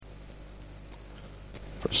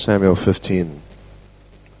1 Samuel 15.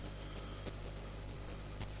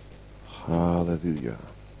 Hallelujah.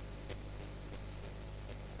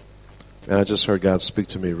 And I just heard God speak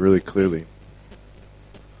to me really clearly.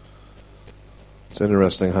 It's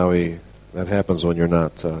interesting how that happens when you're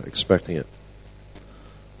not expecting it.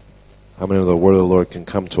 How many of the word of the Lord can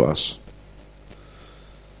come to us?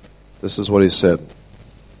 This is what he said.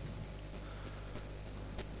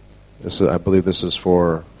 I believe this is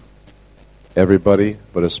for everybody,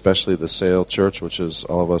 but especially the Sale Church, which is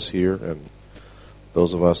all of us here, and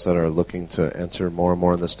those of us that are looking to enter more and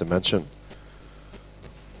more in this dimension.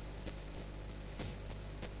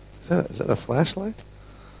 Is that a flashlight?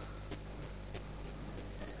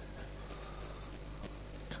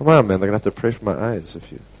 Come on, man. They're going to have to pray for my eyes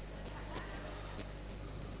if you...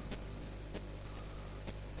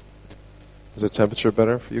 Is the temperature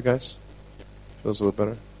better for you guys? Feels a little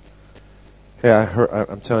better? Hey,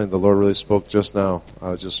 I'm telling you, the Lord really spoke just now.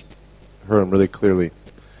 I just heard him really clearly.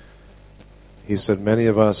 He said, many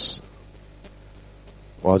of us,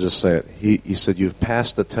 well, I'll just say it. He said, you've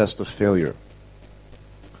passed the test of failure.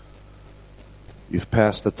 You've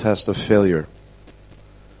passed the test of failure.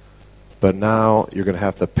 But now you're going to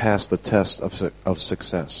have to pass the test of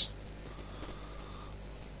success.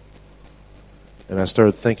 And I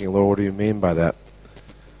started thinking, Lord, what do you mean by that?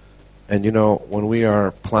 And you know, when we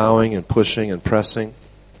are plowing and pushing and pressing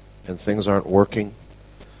and things aren't working,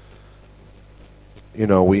 you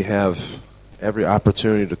know, we have every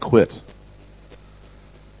opportunity to quit.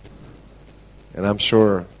 And I'm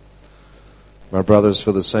sure my brothers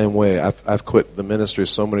feel the same way. I've quit the ministry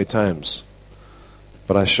so many times,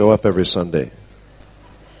 but I show up every Sunday.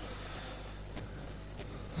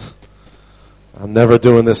 I'm never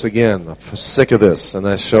doing this again. I'm sick of this, and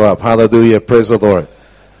I show up. Hallelujah, praise the Lord.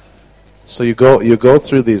 So you go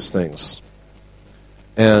through these things.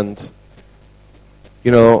 And,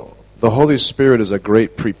 you know, the Holy Spirit is a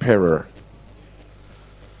great preparer.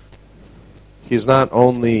 He's not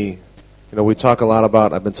only, you know, we talk a lot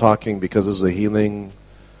about, I've been talking because this is a healing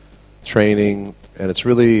training, and it's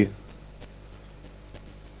really,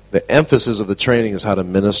 the emphasis of the training is how to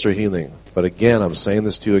minister healing. But again, I'm saying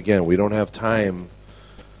this to you again, we don't have time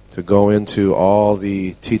to go into all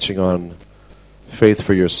the teaching on faith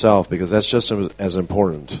for yourself, because that's just as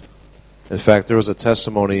important. In fact, there was a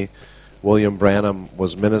testimony, William Branham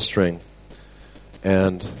was ministering,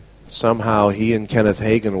 and somehow he and Kenneth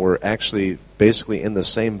Hagin were actually basically in the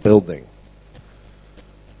same building,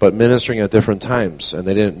 but ministering at different times, and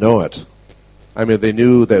they didn't know it. I mean, they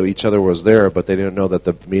knew that each other was there, but they didn't know that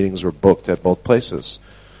the meetings were booked at both places.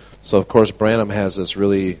 So, of course, Branham has this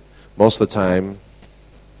really, most of the time,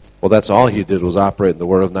 well, that's all he did was operate in the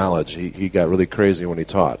word of knowledge. He got really crazy when he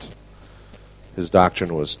taught. His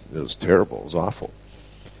doctrine was terrible. It was awful.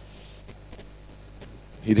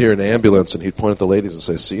 He'd hear an ambulance and he'd point at the ladies and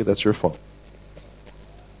say, see, that's your fault.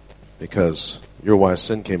 Because you're why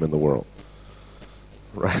sin came in the world.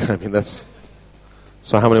 Right? I mean, that's...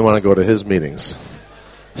 So how many want to go to his meetings?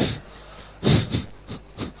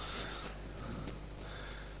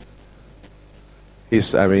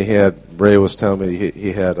 Ray was telling me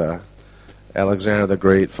he had Alexander the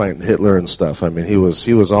Great fighting Hitler and stuff. I mean, he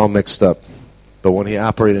was all mixed up. But when he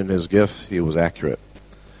operated in his gift, he was accurate.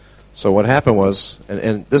 So what happened was,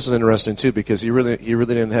 and this is interesting too, because he really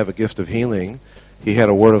didn't have a gift of healing. He had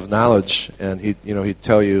a word of knowledge, and he'd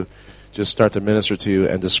tell you, just start to minister to you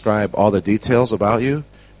and describe all the details about you.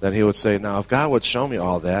 Then he would say, now if God would show me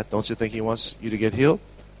all that, don't you think he wants you to get healed?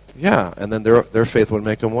 Yeah, and then their faith would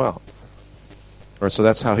make them well. Right, so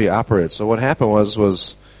that's how he operated. So what happened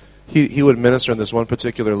was he would minister on this one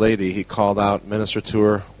particular lady. He called out, minister to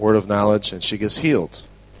her, word of knowledge, and she gets healed.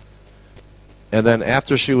 And then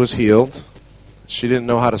after she was healed, she didn't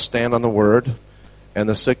know how to stand on the word, and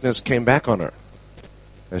the sickness came back on her.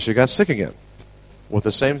 And she got sick again with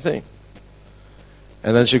the same thing.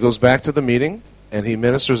 And then she goes back to the meeting, and he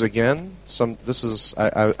ministers again.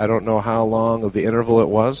 I don't know how long of the interval it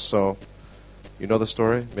was, so you know the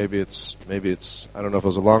story. Maybe it's I don't know if it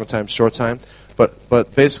was a long time, short time,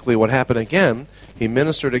 but basically what happened again, he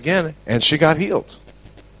ministered again, and she got healed.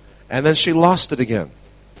 And then she lost it again.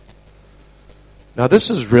 Now this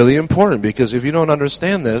is really important, because if you don't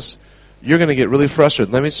understand this, you're going to get really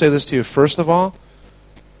frustrated. Let me say this to you. First of all,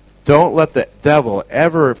 don't let the devil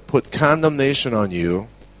ever put condemnation on you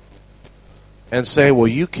and say, well,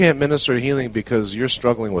 you can't minister healing because you're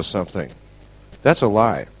struggling with something. That's a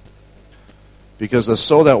lie. Because the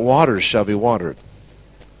soul that waters shall be watered.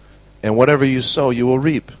 And whatever you sow, you will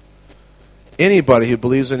reap. Anybody who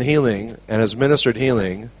believes in healing and has ministered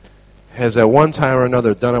healing has at one time or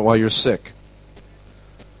another done it while you're sick.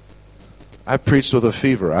 I've preached with a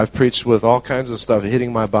fever. I've preached with all kinds of stuff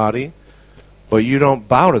hitting my body. But you don't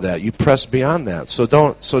bow to that. You press beyond that. So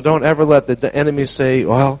don't ever let the enemy say,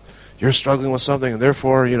 well, you're struggling with something and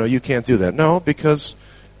therefore, you can't do that. No, because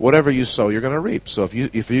whatever you sow, you're going to reap. So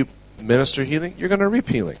if you minister healing, you're going to reap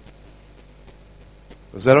healing.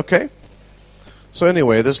 Is that okay? So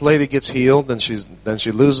anyway, this lady gets healed, then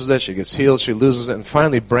she loses it, she gets healed, she loses it, and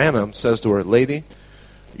finally Branham says to her, lady,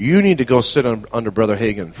 you need to go sit under Brother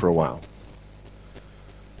Hagin for a while.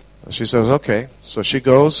 And she says, okay. So she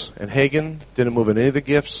goes, and Hagin didn't move in any of the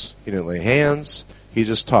gifts, he didn't lay hands, he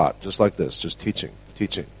just taught, just like this, just teaching.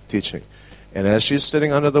 And as she's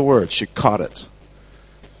sitting under the Word, she caught it.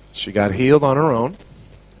 She got healed on her own,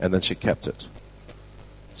 and then she kept it.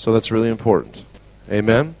 So that's really important.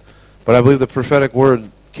 Amen? But I believe the prophetic word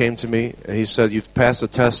came to me, and he said, you've passed the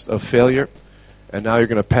test of failure, and now you're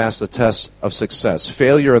going to pass the test of success.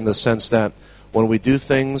 Failure in the sense that when we do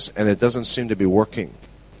things and it doesn't seem to be working,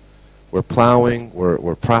 we're plowing,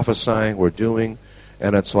 we're prophesying, we're doing,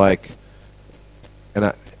 and it's like,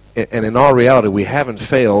 and in all reality, we haven't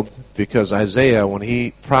failed, because Isaiah, when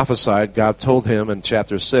he prophesied, God told him in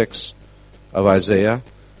chapter 6 of Isaiah,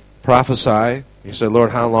 prophesy. He said, Lord,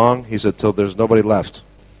 how long? He said, till there's nobody left.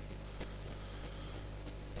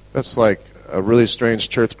 That's like a really strange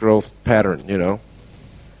church growth pattern,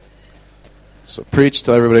 So preach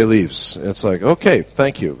till everybody leaves. It's like, okay,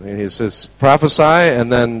 thank you. And he says, prophesy,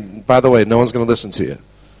 and then, by the way, no one's going to listen to you.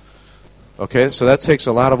 Okay, so that takes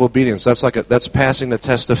a lot of obedience. That's passing the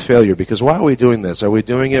test of failure. Because why are we doing this? Are we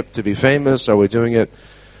doing it to be famous? Are we doing it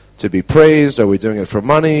to be praised? Are we doing it for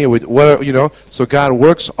money? So God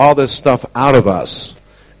works all this stuff out of us.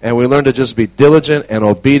 And we learn to just be diligent and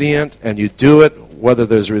obedient, and you do it whether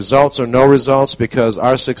there's results or no results, because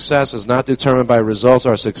our success is not determined by results.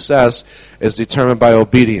 Our success is determined by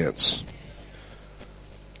obedience.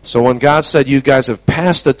 So when God said you guys have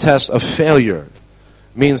passed the test of failure,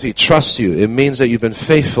 it means He trusts you. It means that you've been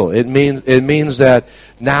faithful. It means that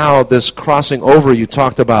now this crossing over you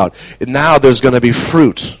talked about, now there's going to be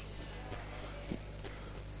fruit.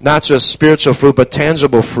 Not just spiritual fruit, but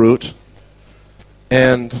tangible fruit.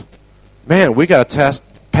 And, man, we got to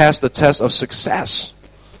pass the test of success.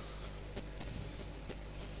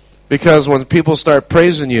 Because when people start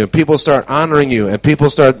praising you, people start honoring you, and people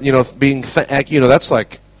start, being, that's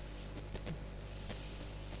like,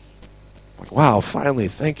 wow, finally,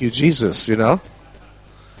 thank you, Jesus,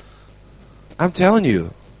 I'm telling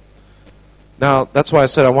you. Now, that's why I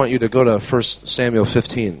said I want you to go to 1 Samuel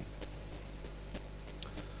 15.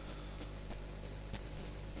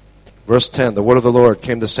 Verse 10, the word of the Lord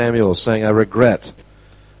came to Samuel, saying, I regret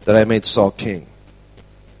that I made Saul king.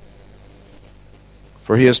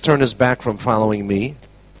 For he has turned his back from following me,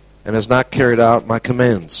 and has not carried out my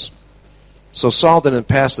commands. So Saul didn't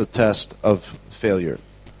pass the test of failure.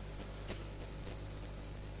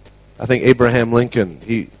 I think Abraham Lincoln,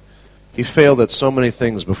 he failed at so many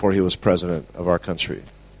things before he was president of our country.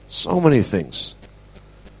 So many things.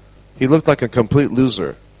 He looked like a complete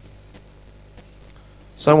loser.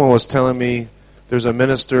 Someone was telling me there's a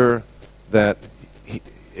minister that,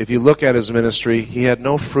 if you look at his ministry, he had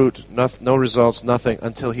no fruit, no results, nothing,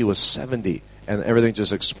 until he was 70, and everything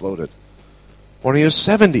just exploded. When he was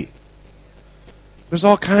 70. There's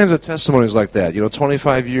all kinds of testimonies like that.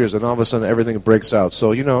 25 years, and all of a sudden everything breaks out.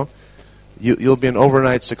 So, you'll be an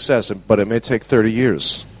overnight success, but it may take 30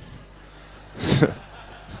 years.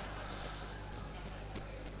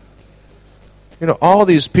 All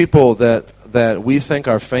these people that we think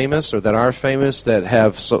are famous, or that are famous, that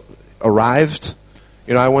have arrived.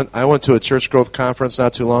 I went to a church growth conference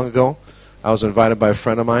not too long ago. I was invited by a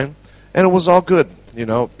friend of mine, and it was all good.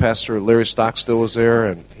 Pastor Larry Stockstill was there,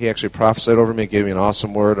 and he actually prophesied over me, gave me an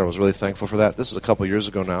awesome word. I was really thankful for that. This is a couple years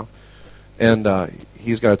ago now. And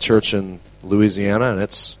he's got a church in Louisiana, and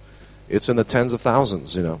it's in the tens of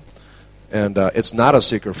thousands, And it's not a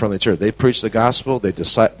seeker-friendly church. They preach the gospel.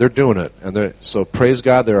 They're doing it. And so praise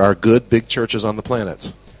God, there are good, big churches on the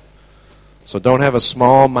planet. So don't have a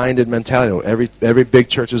small-minded mentality. Every big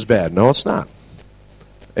church is bad. No, it's not.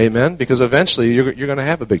 Amen? Because eventually you're going to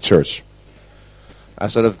have a big church. I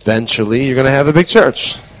said eventually you're going to have a big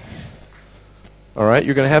church. All right?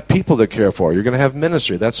 You're going to have people to care for. You're going to have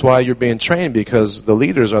ministry. That's why you're being trained, because the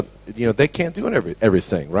leaders are, they can't do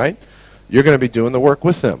everything, right? You're going to be doing the work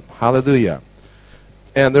with them. Hallelujah.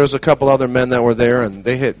 And there's a couple other men that were there, and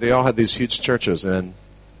they all had these huge churches. And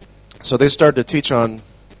so they started to teach on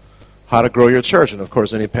how to grow your church. And, of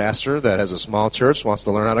course, any pastor that has a small church wants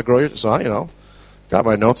to learn how to grow your church. So, got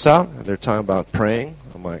my notes out, and they're talking about praying.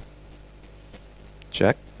 I'm like,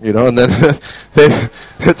 check. And then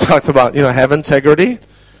they talked about, have integrity.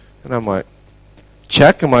 And I'm like,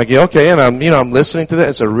 check. I'm like, yeah, okay, and I'm listening to that.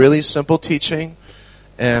 It's a really simple teaching,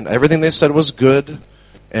 and everything they said was good,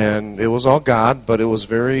 and it was all God, but it was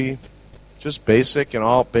very just basic and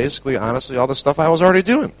all, basically, honestly, all the stuff I was already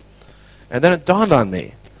doing. And then it dawned on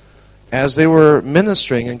me, as they were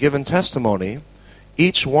ministering and giving testimony,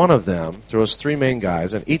 each one of them, there was 3 main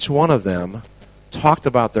guys, and each one of them talked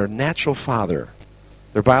about their natural father,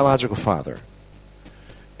 their biological father.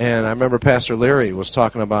 And I remember Pastor Larry was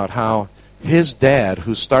talking about how his dad,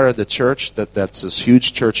 who started the church, that's this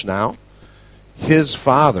huge church now, his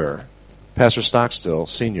father, Pastor Stockstill,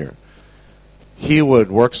 Sr., he would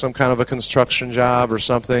work some kind of a construction job or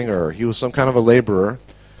something, or he was some kind of a laborer,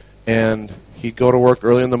 and he'd go to work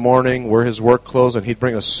early in the morning, wear his work clothes, and he'd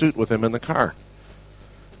bring a suit with him in the car.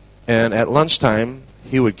 And at lunchtime,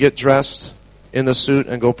 he would get dressed in the suit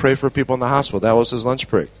and go pray for people in the hospital. That was his lunch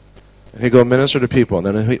break. And he'd go minister to people. And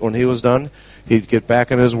then when he was done, he'd get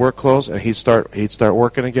back in his work clothes, and he'd start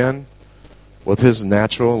working again with his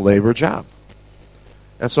natural labor job.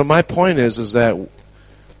 And so my point is that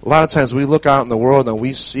a lot of times we look out in the world and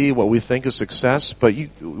we see what we think is success, but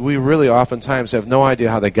we really oftentimes have no idea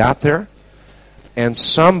how they got there. And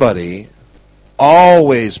somebody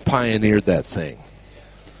always pioneered that thing.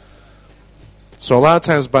 So a lot of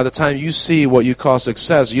times by the time you see what you call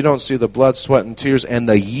success, you don't see the blood, sweat, and tears and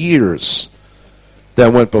the years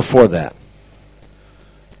that went before that.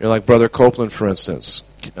 You're like Brother Copeland, for instance.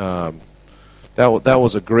 That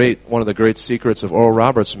was one of the great secrets of Oral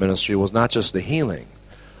Roberts' ministry was not just the healing.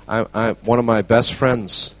 One of my best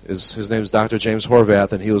friends, his name is Dr. James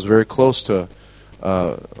Horvath, and he was very close to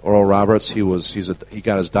Oral Roberts. He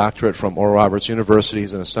got his doctorate from Oral Roberts University.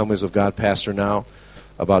 He's an Assemblies of God pastor now,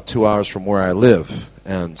 about 2 hours from where I live,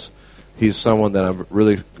 and he's someone that I'm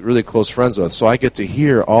really, really close friends with. So I get to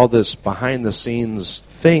hear all this behind-the-scenes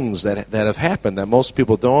things that have happened that most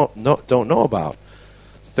people don't know about.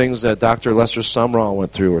 Things that Dr. Lester Sumrall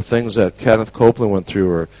went through, or things that Kenneth Copeland went through,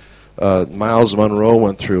 or Miles Monroe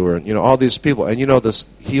went through, or all these people. And this,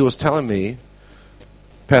 he was telling me,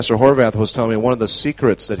 Pastor Horvath was telling me, one of the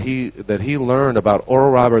secrets that he learned about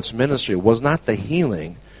Oral Roberts' ministry was not the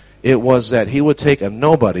healing. It was that he would take a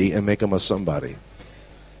nobody and make him a somebody.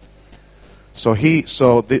 So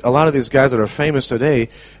a lot of these guys that are famous today,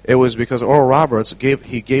 it was because Oral Roberts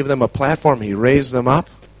gave them a platform. He raised them up,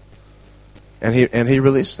 and he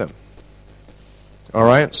released them. All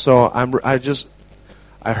right. So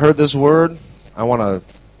I heard this word. I want to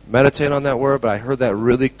meditate on that word, but I heard that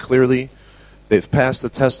really clearly. They've passed the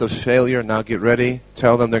test of failure. Now get ready.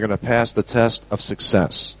 Tell them they're going to pass the test of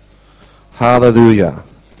success. Hallelujah.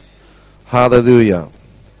 Hallelujah.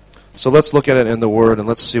 So let's look at it in the Word, and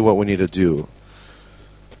let's see what we need to do.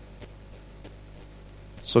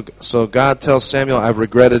 So God tells Samuel, I've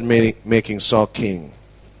regretted making Saul king.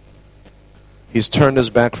 He's turned his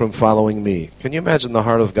back from following me. Can you imagine the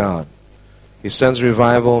heart of God? He sends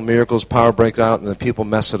revival, miracles, power breaks out, and the people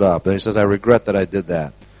mess it up. And he says, I regret that I did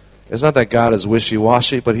that. It's not that God is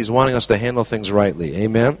wishy-washy, but he's wanting us to handle things rightly.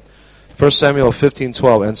 Amen? 1 Samuel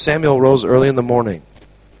 15:12. And Samuel rose early in the morning.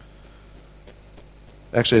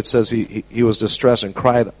 Actually, it says he was distressed and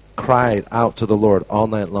cried out to the Lord all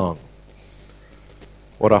night long.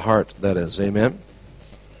 What a heart that is. Amen?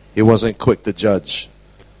 He wasn't quick to judge.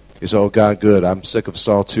 He said, oh, God, good. I'm sick of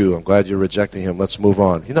Saul too. I'm glad you're rejecting him. Let's move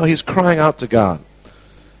on. He's crying out to God.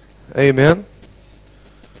 Amen?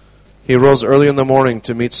 He rose early in the morning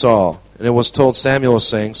to meet Saul. And it was told Samuel was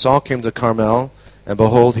saying, Saul came to Carmel, and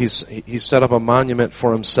behold, he set up a monument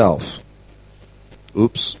for himself.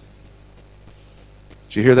 Oops.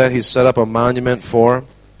 Did you hear that? He set up a monument for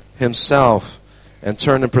himself and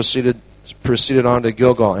turned and proceeded on to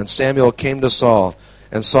Gilgal. And Samuel came to Saul,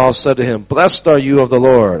 and Saul said to him, Blessed are you of the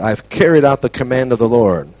Lord. I've carried out the command of the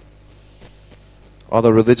Lord. All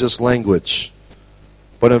the religious language.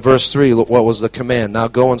 But in verse 3, what was the command? Now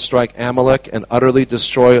go and strike Amalek and utterly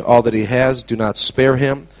destroy all that he has. Do not spare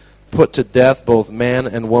him. Put to death both man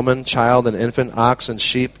and woman, child and infant, ox and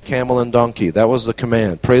sheep, camel and donkey. That was the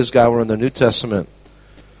command. Praise God, we're in the New Testament.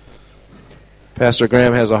 Pastor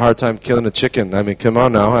Graham has a hard time killing a chicken. Come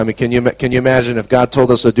on now. Can you imagine if God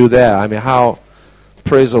told us to do that? how,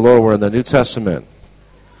 praise the Lord, we're in the New Testament.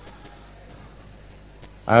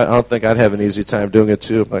 I don't think I'd have an easy time doing it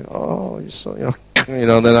too. Like, oh, you're so,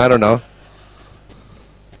 then I don't know.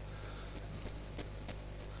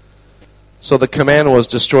 So the command was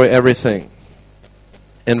destroy everything.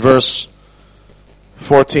 In verse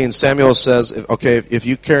 14, Samuel says, okay, if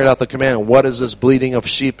you carried out the command, what is this bleating of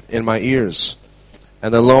sheep in my ears?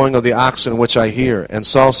 And the lowing of the oxen which I hear. And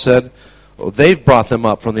Saul said, they've brought them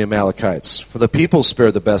up from the Amalekites, for the people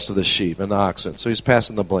spared the best of the sheep and the oxen. So he's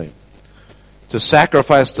passing the blame. To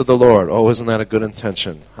sacrifice to the Lord. Oh, isn't that a good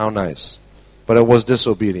intention? How nice. But it was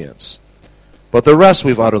disobedience. But the rest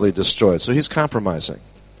we've utterly destroyed. So he's compromising.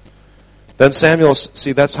 Then Samuel,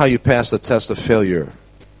 see, that's how you pass the test of failure.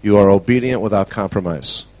 You are obedient without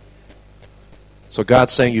compromise. So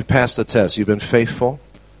God's saying you've passed the test. You've been faithful.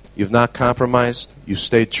 You've not compromised. You've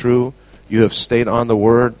stayed true. You have stayed on the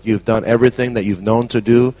word. You've done everything that you've known to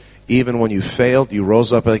do. Even when you failed, you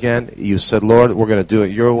rose up again. You said, Lord, we're going to do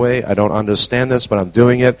it your way. I don't understand this, but I'm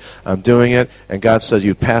doing it. I'm doing it. And God says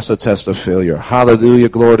you passed the test of failure. Hallelujah.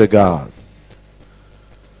 Glory to God.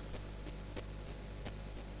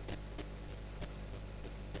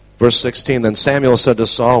 Verse 16, then Samuel said to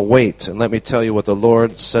Saul, wait, and let me tell you what the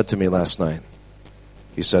Lord said to me last night.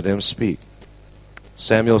 He said to him, speak.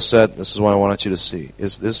 Samuel said, this is what I want you to see.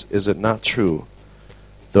 Is it not true?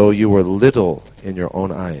 Though you were little in your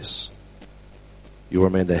own eyes, you were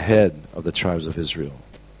made the head of the tribes of Israel.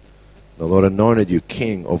 The Lord anointed you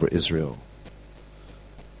king over Israel.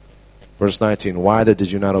 Verse 19, why then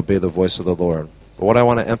did you not obey the voice of the Lord? But what I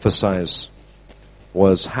want to emphasize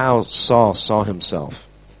was how Saul saw himself.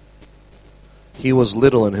 He was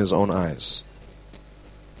little in his own eyes.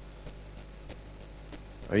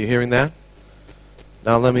 Are you hearing that?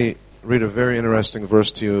 Now let me read a very interesting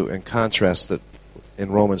verse to you and contrast it in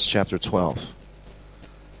Romans chapter 12.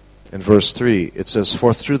 In verse 3, it says,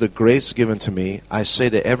 for through the grace given to me, I say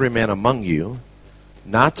to every man among you,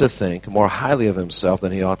 not to think more highly of himself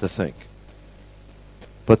than he ought to think,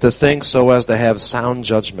 but to think so as to have sound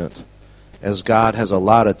judgment, as God has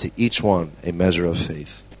allotted to each one a measure of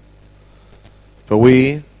faith.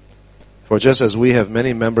 For just as we have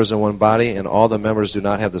many members in one body, and all the members do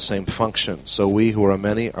not have the same function, so we who are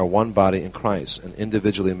many are one body in Christ, and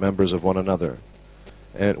individually members of one another.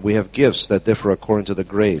 And we have gifts that differ according to the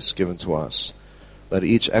grace given to us. Let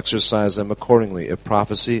each exercise them accordingly. If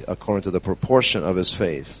prophecy, according to the proportion of his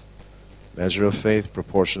faith. Measure of faith,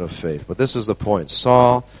 proportion of faith. But this is the point.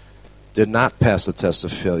 Saul did not pass the test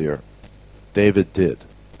of failure. David did.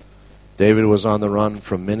 David was on the run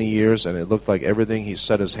for many years, and it looked like everything he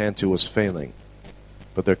set his hand to was failing.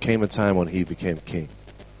 But there came a time when he became king.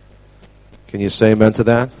 Can you say amen to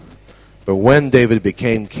that? But when David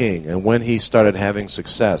became king, and when he started having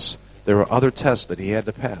success, there were other tests that he had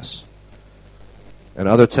to pass. And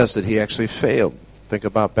other tests that he actually failed. Think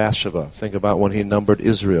about Bathsheba. Think about when he numbered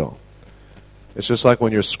Israel. It's just like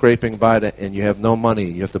when you're scraping by and you have no money.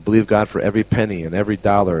 You have to believe God for every penny and every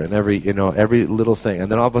dollar and every little thing. And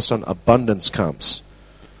then all of a sudden abundance comes.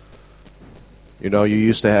 You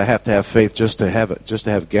used to have faith just to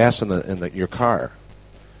have gas in your car.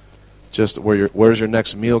 Just where's your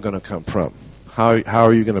next meal going to come from? How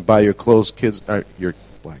are you going to buy your kids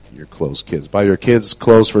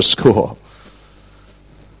clothes for school?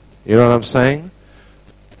 You know what I'm saying?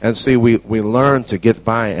 And see, we learn to get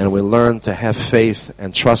by, and we learn to have faith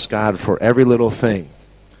and trust God for every little thing.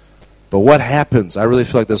 But what happens? I really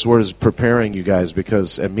feel like this word is preparing you guys,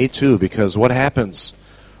 and me too, because what happens?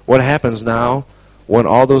 What happens now when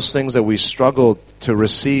all those things that we struggled to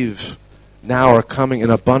receive now are coming in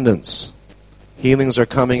abundance? Healings are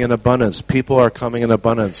coming in abundance. People are coming in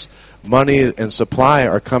abundance. Money and supply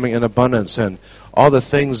are coming in abundance. And all the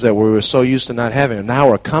things that we were so used to not having now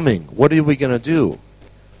are coming. What are we going to do?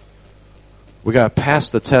 We got to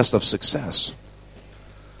pass the test of success.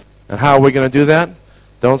 And how are we going to do that?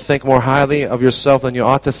 Don't think more highly of yourself than you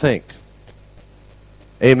ought to think.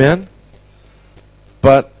 Amen?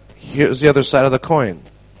 But here's the other side of the coin.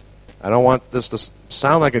 I don't want this to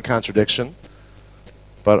sound like a contradiction,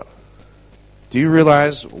 but do you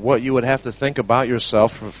realize what you would have to think about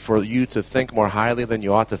yourself for you to think more highly than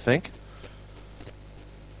you ought to think?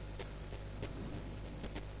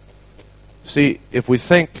 See, if we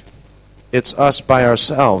think it's us by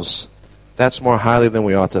ourselves, that's more highly than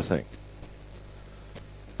we ought to think.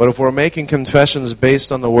 But if we're making confessions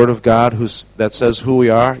based on the Word of God that says who we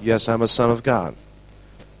are, yes, I'm a son of God.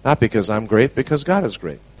 Not because I'm great, because God is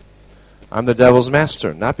great. I'm the devil's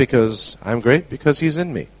master, not because I'm great, because he's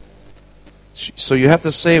in me. So you have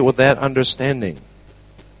to say it with that understanding.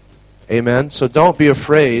 Amen? So don't be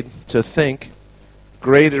afraid to think,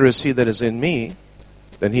 greater is he that is in me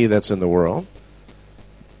than he that's in the world.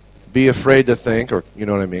 Be afraid to think, or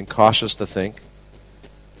cautious to think,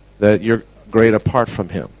 that you're great apart from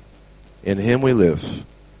him. In him we live.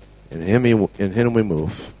 In him we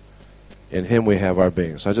move. In him we have our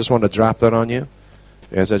being. So I just want to drop that on you,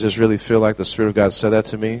 because I just really feel like the Spirit of God said that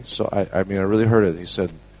to me. So I really heard it. He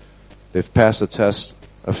said, they've passed the test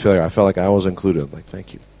of failure. I felt like I was included. Like,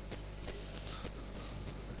 thank you.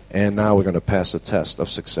 And now we're going to pass the test of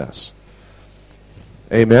success.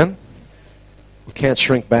 Amen? We can't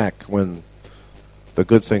shrink back when the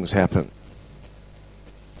good things happen.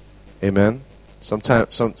 Amen?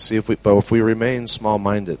 If we remain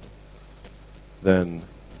small-minded, then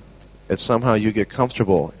it's somehow you get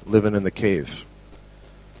comfortable living in the cave.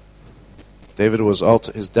 David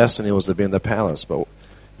his destiny was to be in the palace, but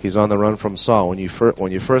he's on the run from Saul. When you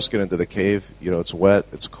first get into the cave, it's wet,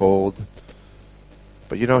 it's cold.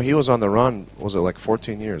 But he was on the run, was it like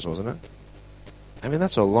 14 years, wasn't it? I mean,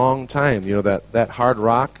 that's a long time. That hard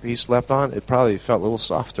rock he slept on, it probably felt a little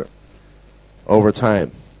softer over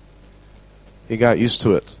time. He got used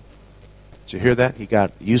to it. Did you hear that? He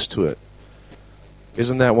got used to it.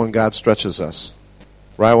 Isn't that when God stretches us?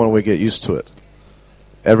 Right when we get used to it.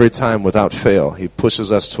 Every time without fail, He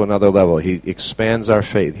pushes us to another level. He expands our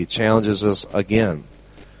faith. He challenges us again.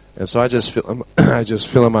 And so I just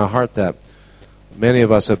feel in my heart that many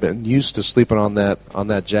of us have been used to sleeping on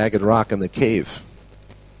that jagged rock in the cave.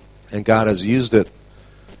 And God has used it.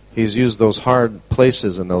 He's used those hard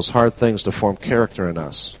places and those hard things to form character in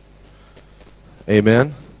us.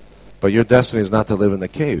 Amen? But your destiny is not to live in the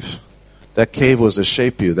cave. That cave was to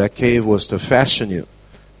shape you. That cave was to fashion you.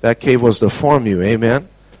 That cave was to form you. Amen?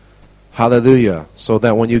 Hallelujah. So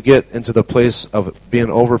that when you get into the place of being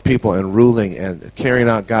over people and ruling and carrying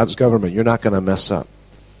out God's government, you're not going to mess up.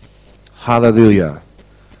 Hallelujah.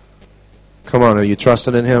 Come on, are you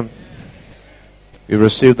trusting in Him? You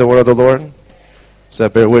received the word of the Lord? Does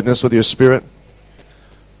that bear witness with your spirit?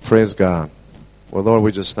 Praise God. Well, Lord,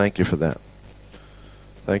 we just thank You for that.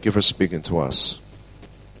 Thank You for speaking to us.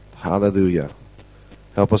 Hallelujah.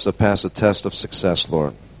 Help us to pass the test of success,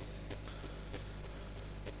 Lord.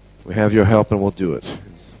 We have Your help and we'll do it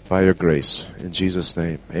by Your grace. In Jesus'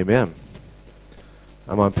 name, amen.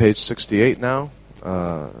 I'm on page 68 now.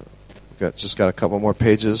 Just got a couple more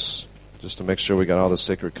pages just to make sure we got all the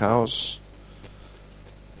sacred cows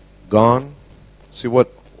gone. See,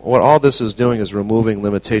 what all this is doing is removing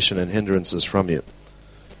limitation and hindrances from you.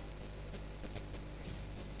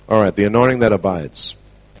 All right, the anointing that abides.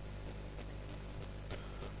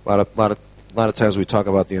 A lot of times we talk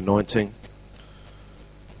about the anointing.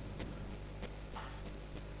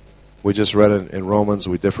 We just read it in Romans,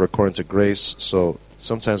 we differ according to grace. So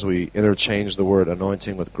sometimes we interchange the word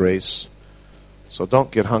anointing with grace. So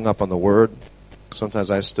don't get hung up on the word.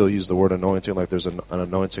 Sometimes I still use the word anointing like there's an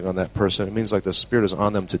anointing on that person. It means like the Spirit is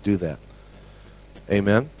on them to do that.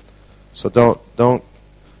 Amen? So don't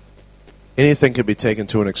anything can be taken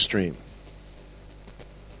to an extreme.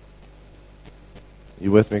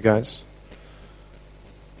 You with me, guys?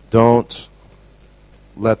 Don't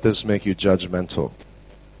let this make you judgmental.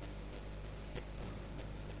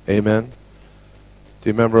 Amen? Do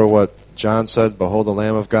you remember what John said? Behold the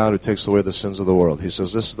Lamb of God who takes away the sins of the world. He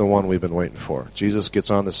says, this is the one we've been waiting for. Jesus gets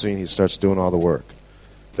on the scene. He starts doing all the work.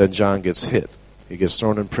 Then John gets hit. He gets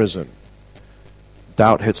thrown in prison.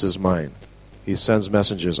 Doubt hits his mind. He sends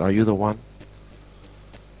messengers. Are you the one?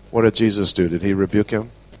 What did Jesus do? Did He rebuke him?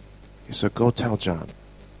 He said, go tell John.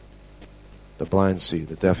 The blind see,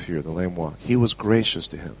 the deaf hear, the lame walk. He was gracious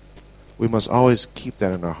to him. We must always keep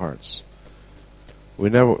that in our hearts. We're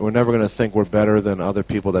never going to think we're better than other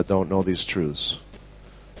people that don't know these truths.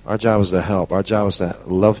 Our job is to help. Our job is to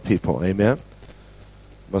love people. Amen?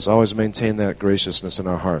 Must always maintain that graciousness in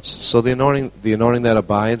our hearts. So the anointing that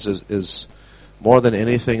abides is more than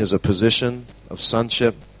anything is a position of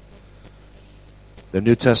sonship. The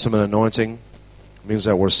New Testament anointing means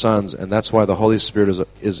that we're sons, and that's why the Holy Spirit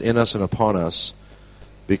is in us and upon us,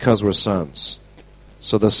 because we're sons.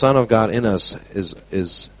 So the Son of God in us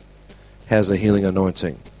has a healing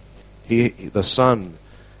anointing. The Son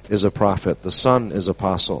is a prophet. The Son is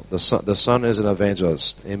apostle. The Son is an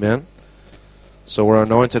evangelist. Amen? So we're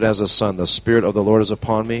anointed as a son. The Spirit of the Lord is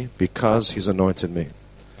upon me because He's anointed me.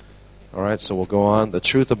 All right, so we'll go on. The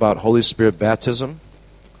truth about Holy Spirit baptism.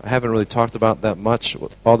 I haven't really talked about that much.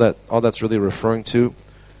 All that's really referring to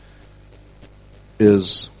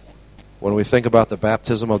is when we think about the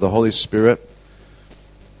baptism of the Holy Spirit,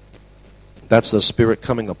 that's the Spirit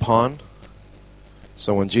coming upon.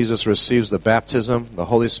 So when Jesus receives the baptism, the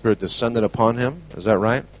Holy Spirit descended upon Him. Is that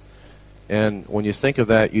right? And when you think of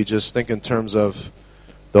that, you just think in terms of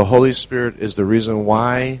the Holy Spirit is the reason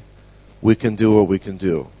why we can do what we can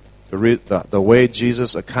do. The way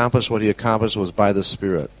Jesus accomplished what He accomplished was by the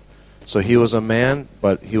Spirit. So He was a man,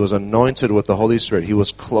 but He was anointed with the Holy Spirit. He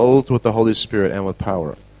was clothed with the Holy Spirit and with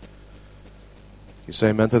power. You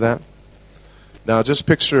say amen to that? Now just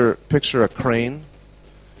picture a crane,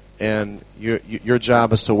 and your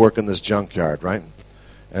job is to work in this junkyard, right?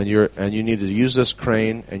 And you need to use this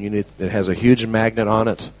crane, and it has a huge magnet on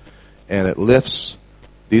it, and it lifts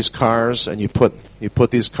these cars, and you put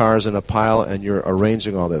these cars in a pile, and you're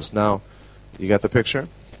arranging all this. Now, You got the picture?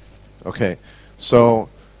 Okay. So,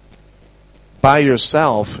 by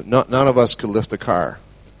yourself, none of us could lift a car,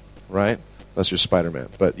 right? Unless you're Spider-Man.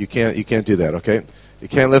 But you can't do that, okay? You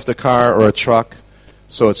can't lift a car or a truck.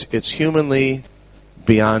 So it's humanly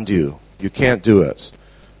beyond you. You can't do it.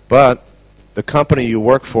 But the company you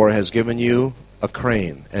work for has given you a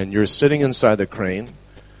crane, and you're sitting inside the crane,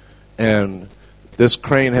 and this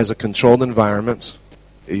crane has a controlled environment.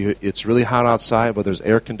 It's really hot outside, but there's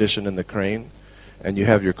air conditioning in the crane, and you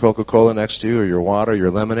have your Coca-Cola next to you, or your water,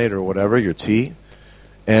 your lemonade, or whatever, your tea,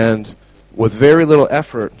 and with very little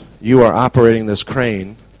effort, you are operating this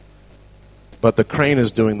crane, but the crane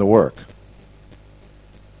is doing the work.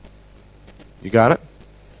 You got it?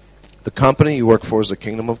 The company you work for is the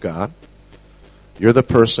kingdom of God. You're the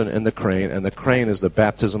person in the crane, and the crane is the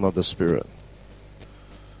baptism of the Spirit.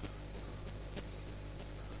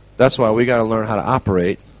 That's why we got to learn how to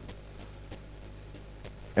operate.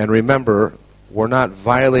 And remember, we're not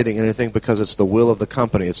violating anything because it's the will of the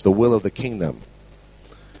company. It's the will of the kingdom.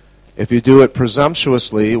 If you do it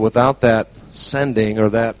presumptuously without that sending or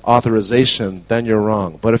that authorization, then you're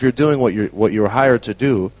wrong. But if you're doing what you're hired to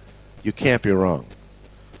do, you can't be wrong.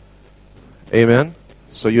 Amen?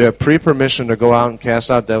 So you have pre-permission to go out and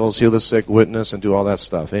cast out devils, heal the sick, witness, and do all that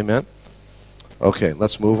stuff. Amen? Okay,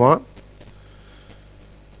 let's move on.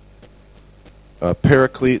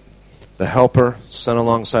 Paraclete, the helper, sent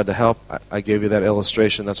alongside to help. I gave you that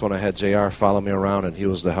illustration. That's when I had JR follow me around, and he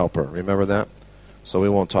was the helper. Remember that? So we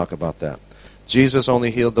won't talk about that. Jesus only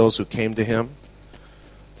healed those who came to him.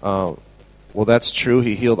 Well, that's true.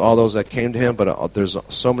 He healed all those that came to him, but there's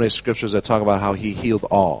so many scriptures that talk about how he healed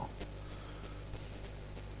all.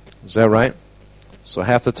 Is that right? So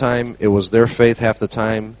half the time it was their faith, half the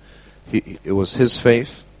time it was his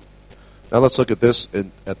faith. Now let's look at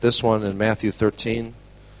this one in Matthew 13.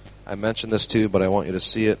 I mentioned this too, but I want you to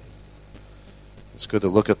see it. It's good to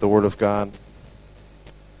look at the Word of God.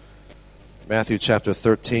 Matthew chapter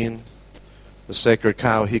 13, the sacred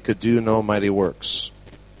cow, he could do no mighty works.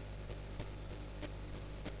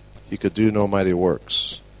 He could do no mighty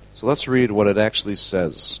works. So let's read what it actually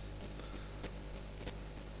says.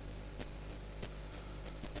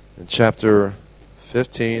 In chapter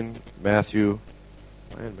 15, Matthew.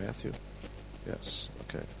 Am I in Matthew? Yes,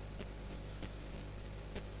 okay.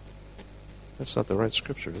 That's not the right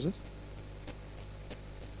scripture, is it?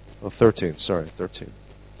 Oh, 13, sorry, 13.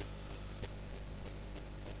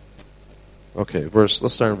 Okay,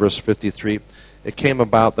 let's start in verse 53. It came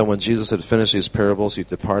about that when Jesus had finished these parables, he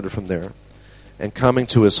departed from there. And coming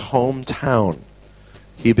to his hometown,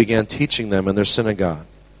 he began teaching them in their synagogue.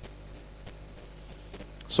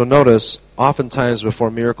 So notice, oftentimes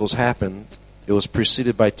before miracles happened, it was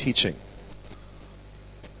preceded by teaching.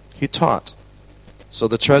 He taught. So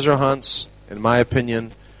the treasure hunts, in my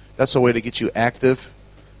opinion, that's a way to get you active.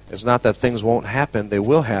 It's not that things won't happen. They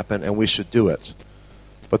will happen, and we should do it.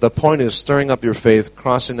 But the point is stirring up your faith,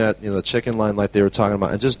 crossing that the chicken line like they were talking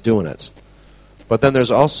about, and just doing it. But then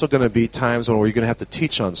there's also going to be times when you're going to have to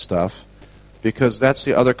teach on stuff, because that's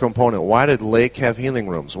the other component. Why did Lake have healing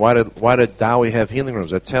rooms? Why did Dowie have healing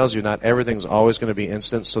rooms? That tells you not everything's always going to be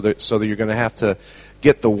instant, so that you're going to have to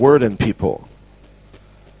get the word in people.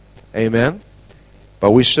 Amen?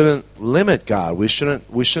 But we shouldn't limit God. We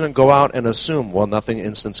shouldn't go out and assume, well, nothing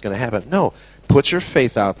instant's going to happen. No. Put your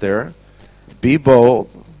faith out there. Be bold.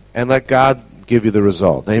 And let God give you the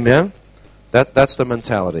result. Amen? That's the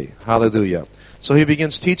mentality. Hallelujah. So he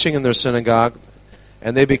begins teaching in their synagogue,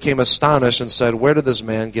 and they became astonished and said, where did this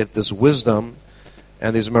man get this wisdom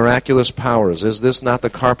and these miraculous powers? Is this not the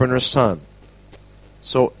carpenter's son?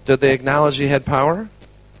 So did they acknowledge he had power?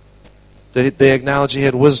 Did they acknowledge he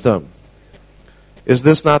had wisdom? Is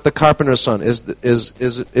this not the carpenter's son? Is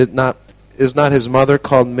not his mother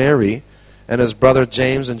called Mary, and his brother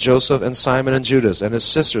James and Joseph and Simon and Judas and his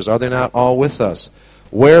sisters? Are they not all with us?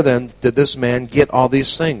 Where then did this man get all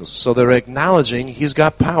these things? So they're acknowledging he's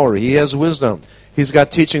got power. He has wisdom. He's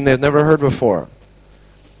got teaching they've never heard before.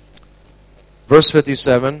 Verse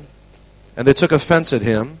 57, and they took offense at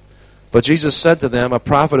him. But Jesus said to them, a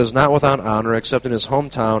prophet is not without honor except in his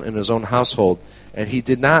hometown, in his own household. And he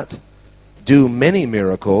did not do many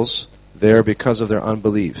miracles there because of their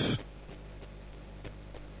unbelief.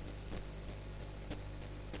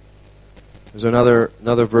 There's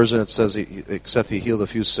another version that says, except he healed a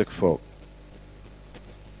few sick folk.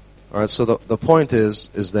 All right, so the point is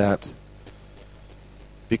that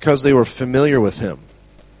because they were familiar with him,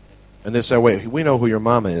 and they say, wait, we know who your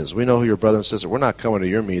mama is. We know who your brother and sister. We're not coming to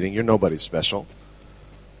your meeting. You're nobody special.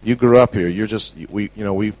 You grew up here. You're just we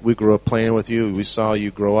grew up playing with you. We saw you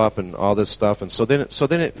grow up and all this stuff. And so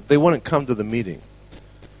they wouldn't come to the meeting.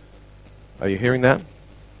 Are you hearing that?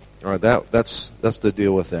 All right, that's the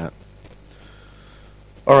deal with that.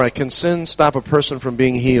 All right, can sin stop a person from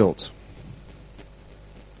being healed?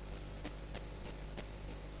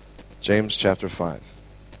 James chapter 5.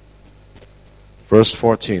 Verse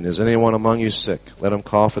 14, is anyone among you sick? Let him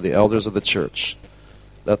call for the elders of the church.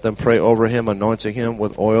 Let them pray over him, anointing him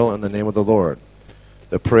with oil in the name of the Lord.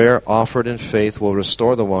 The prayer offered in faith will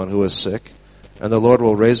restore the one who is sick, and the Lord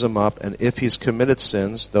will raise him up, and if he's committed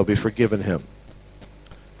sins, they'll be forgiven him.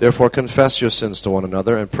 Therefore confess your sins to one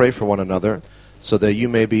another, and pray for one another, so that you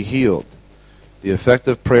may be healed. The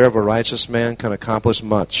effective prayer of a righteous man can accomplish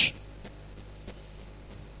much.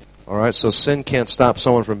 All right, so sin can't stop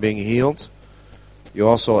someone from being healed. You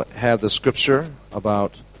also have the scripture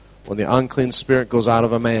about when the unclean spirit goes out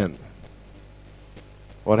of a man.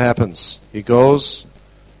 What happens? He goes,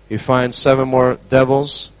 he finds 7 more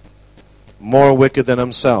devils, more wicked than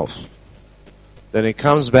himself. Then he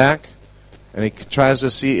comes back, and he tries to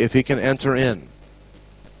see if he can enter in.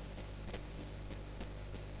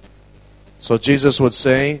 So Jesus would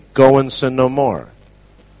say, go and sin no more.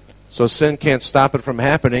 So sin can't stop it from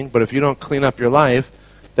happening, but if you don't clean up your life,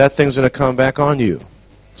 that thing's going to come back on you.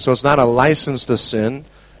 So it's not a license to sin.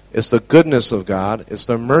 It's the goodness of God. It's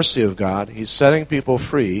the mercy of God. He's setting people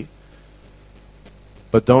free,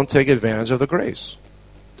 but don't take advantage of the grace.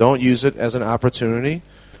 Don't use it as an opportunity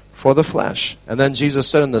for the flesh. And then Jesus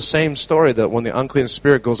said in the same story that when the unclean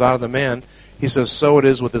spirit goes out of the man, he says, so it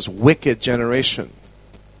is with this wicked generation.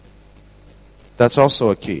 That's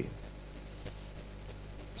also a key.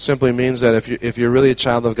 It simply means that if you're really a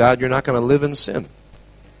child of God, you're not going to live in sin.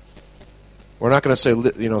 We're not going to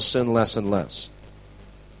say, sin less and less.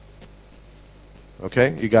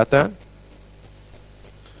 Okay, you got that?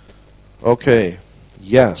 Okay,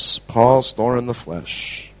 yes, Paul's thorn in the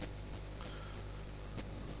flesh.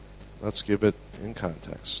 Let's give it in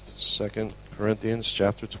context. 2 Corinthians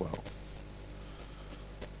chapter 12.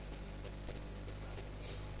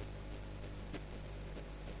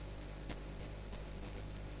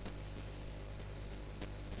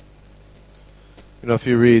 If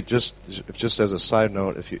you read, just as a side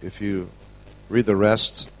note, if you read the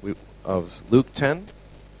rest of Luke 10,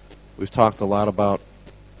 we've talked a lot about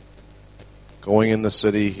going in the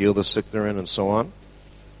city, heal the sick therein, and so on.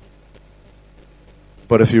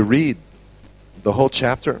 But if you read the whole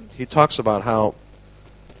chapter, he talks about how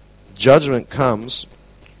judgment comes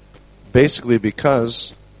basically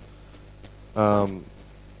because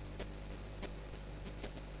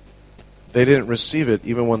they didn't receive it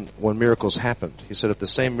even when miracles happened. He said if the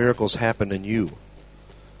same miracles happened in you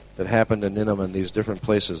that happened in Nineveh and these different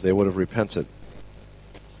places, they would have repented.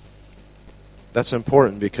 That's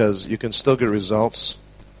important because you can still get results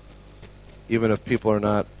even if people are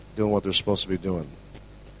not doing what they're supposed to be doing.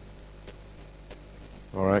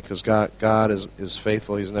 All right, because God is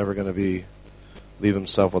faithful. He's never going to leave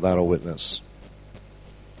himself without a witness.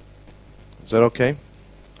 Is that okay?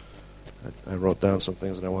 I wrote down some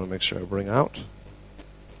things that I want to make sure I bring out.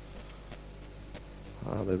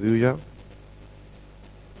 Hallelujah.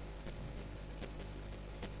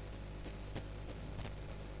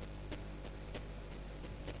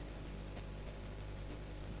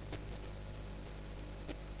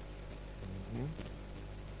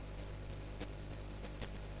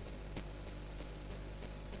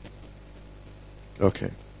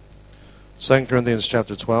 Okay. 2 Corinthians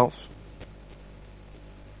chapter 12.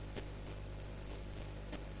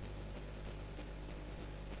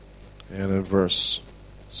 And in verse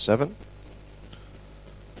 7.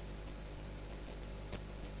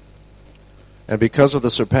 And because of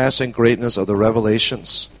the surpassing greatness of the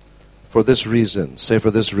revelations, for this reason, say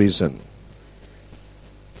for this reason.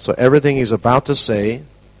 So everything he's about to say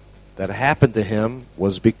that happened to him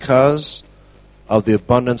was because of the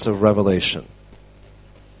abundance of revelation.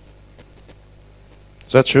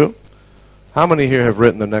 Is that true? How many here have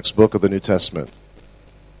written the next book of the New Testament?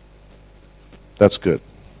 That's good.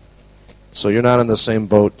 So you're not in the same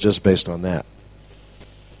boat just based on that.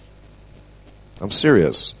 I'm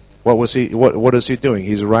serious. What is he doing?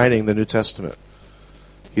 He's writing the New Testament.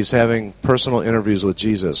 He's having personal interviews with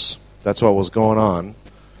Jesus. That's what was going on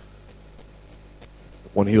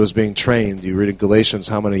when he was being trained. You read in Galatians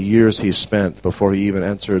how many years he spent before he even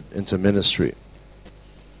entered into ministry.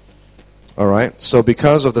 All right? So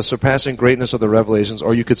because of the surpassing greatness of the revelations,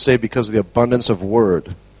 or you could say because of the abundance of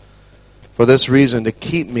word, for this reason, to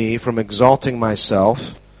keep me from exalting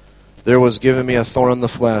myself, there was given me a thorn in the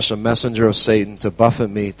flesh, a messenger of Satan, to buffet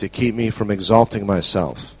me, to keep me from exalting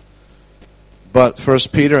myself. But 1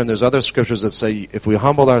 Peter, and there's other scriptures that say, if we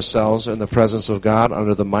humble ourselves in the presence of God,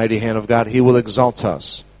 under the mighty hand of God, he will exalt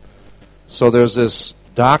us. So there's this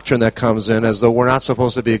doctrine that comes in as though we're not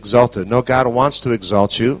supposed to be exalted. No, God wants to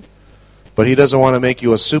exalt you, but He doesn't want to make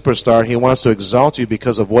you a superstar. He wants to exalt you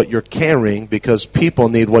because of what you're carrying, because people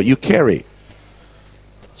need what you carry.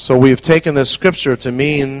 So we've taken this scripture to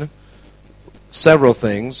mean several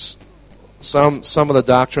things. Some of the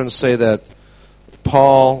doctrines say that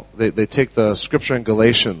Paul, they take the scripture in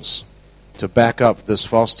Galatians to back up this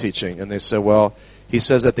false teaching, and they say, well, he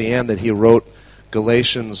says at the end that he wrote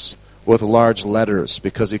Galatians with large letters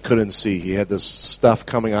because he couldn't see. He had this stuff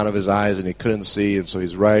coming out of his eyes and he couldn't see, and so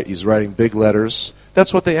he's writing big letters.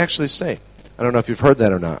 That's what they actually say. I don't know if you've heard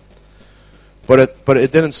that or not. But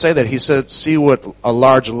it didn't say that. He said, see what a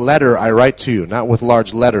large letter I write to you, not with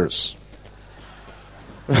large letters.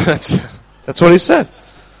 That's what he said.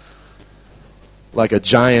 Like a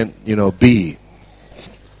giant, B.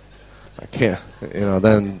 I can't,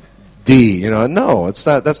 then D, no, it's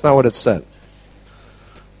not. That's not what it said.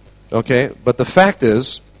 Okay, but the fact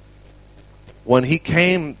is, when he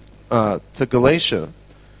came to Galatia,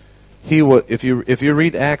 if you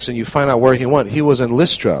read Acts and you find out where he went, he was in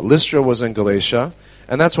Lystra. Lystra was in Galatia,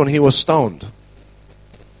 and that's when he was stoned.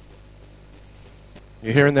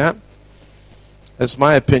 You hearing that? It's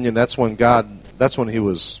my opinion. That's when he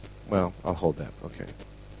was. Well, I'll hold that. Okay,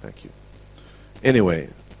 thank you. Anyway,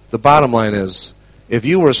 the bottom line is, if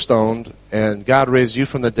you were stoned and God raised you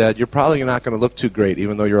from the dead, you're probably not going to look too great,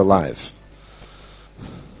 even though you're alive.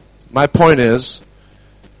 My point is,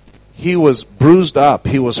 he was bruised up.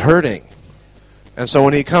 He was hurting. And so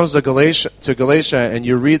when he comes to Galatia, and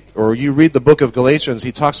you read the book of Galatians,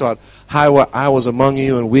 he talks about how I was among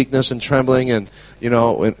you in weakness and trembling and,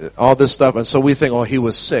 and all this stuff. And so we think, oh, he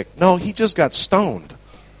was sick. No, he just got stoned.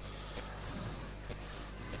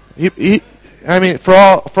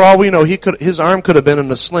 For all we know, his arm could have been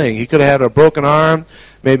in a sling. He could have had a broken arm.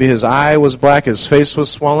 Maybe his eye was black, his face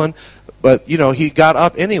was swollen. But, he got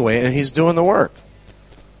up anyway, and he's doing the work.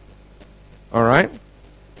 All right?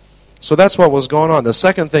 So that's what was going on. The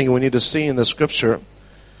second thing we need to see in the scripture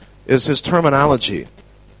is his terminology.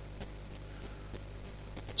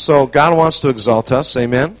 So God wants to exalt us,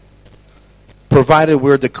 amen, provided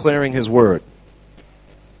we're declaring his word.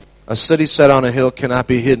 A city set on a hill cannot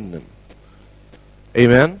be hidden.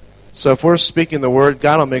 Amen? So if we're speaking the word,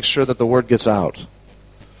 God will make sure that the word gets out.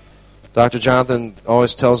 Dr. Jonathan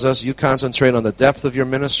always tells us, you concentrate on the depth of your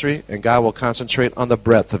ministry, and God will concentrate on the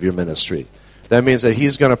breadth of your ministry. That means that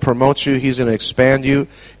he's going to promote you, he's going to expand you,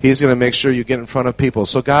 he's going to make sure you get in front of people.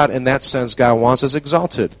 So God, in that sense, God wants us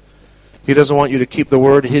exalted. He doesn't want you to keep the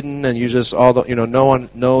word hidden and you just no one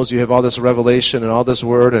knows you have all this revelation and all this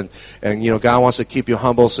word and God wants to keep you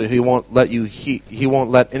humble so he won't let he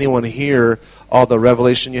won't let anyone hear all the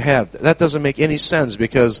revelation you have. That doesn't make any sense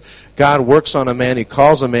because God works on a man, he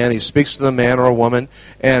calls a man, he speaks to the man or a woman,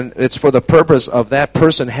 and it's for the purpose of that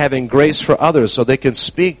person having grace for others so they can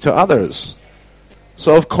speak to others.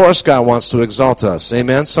 So of course God wants to exalt us.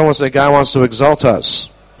 Amen? Someone say God wants to exalt us.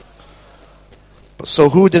 So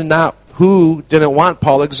who didn't want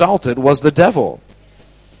Paul exalted was the devil.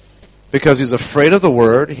 Because he's afraid of the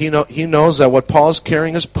word. He knows that what Paul is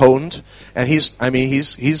carrying is potent, and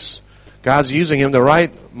God's using him to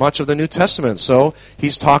write much of the New Testament. So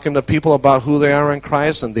he's talking to people about who they are in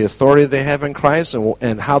Christ and the authority they have in Christ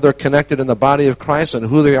and how they're connected in the body of Christ and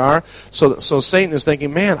who they are. So Satan is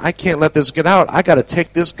thinking, man, I can't let this get out. I got to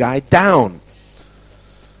take this guy down.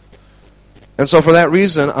 And so for that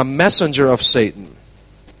reason, a messenger of Satan,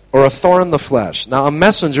 or a thorn in the flesh. Now, a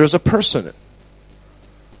messenger is a person.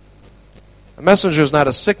 A messenger is not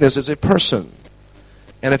a sickness, it's a person.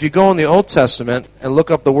 And if you go in the Old Testament and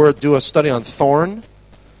look up the word, do a study on thorn,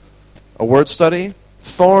 a word study,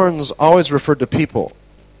 thorns always referred to people.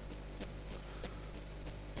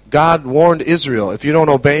 God warned Israel, if you don't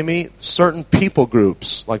obey me, certain people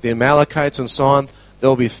groups, like the Amalekites and so on, there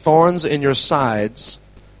will be thorns in your sides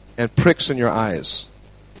and pricks in your eyes.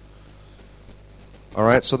 All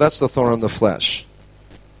right, so that's the thorn in the flesh.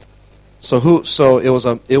 So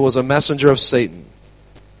it was a messenger of Satan.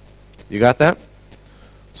 You got that?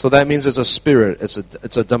 So that means it's a spirit. It's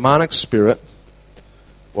a demonic spirit.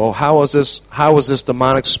 Well, how was this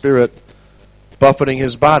demonic spirit buffeting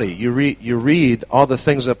his body? You read all the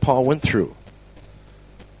things that Paul went through.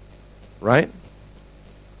 Right?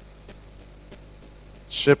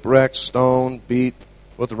 Shipwrecked, stoned, beat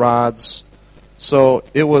with rods. So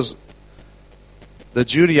it was the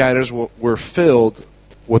Judaizers were filled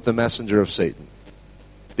with the messenger of Satan.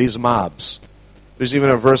 These mobs. There's even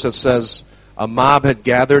a verse that says a mob had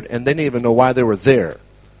gathered and they didn't even know why they were there.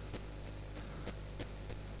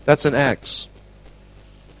 That's in Acts.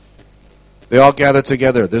 They all gathered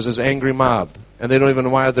together. There's this angry mob. And they don't even know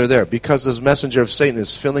why they're there. Because this messenger of Satan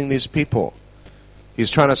is filling these people. He's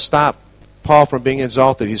trying to stop Paul from being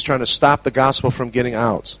exalted. He's trying to stop the gospel from getting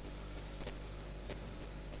out.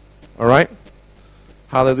 All right?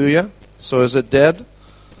 Hallelujah. So is it dead?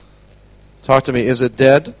 Talk to me. Is it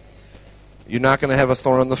dead? You're not going to have a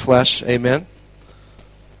thorn in the flesh. Amen?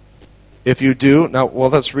 If you do, now, well,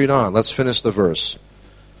 let's read on. Let's finish the verse.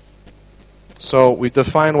 So we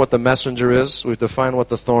define what the messenger is. We define what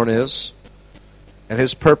the thorn is. And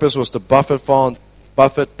his purpose was to buffet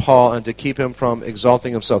Paul and to keep him from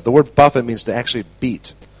exalting himself. The word buffet means to actually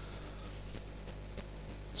beat.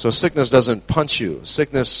 So sickness doesn't punch you.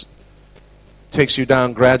 Sickness takes you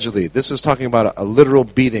down gradually. This is talking about a literal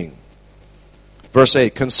beating. Verse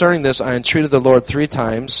 8, concerning this I entreated the Lord 3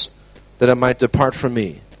 times that it might depart from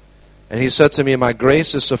me. And he said to me, my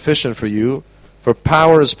grace is sufficient for you, for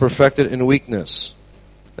power is perfected in weakness.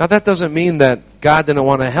 Now that doesn't mean that God didn't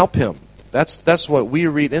want to help him. That's what we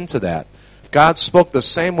read into that. God spoke the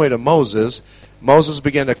same way to Moses. Moses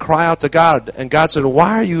began to cry out to God, and God said,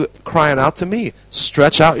 why are you crying out to me?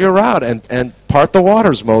 Stretch out your rod and part the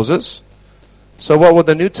waters, Moses. So what would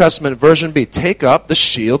the New Testament version be? Take up the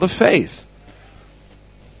shield of faith.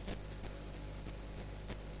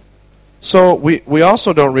 So we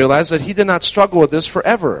also don't realize that he did not struggle with this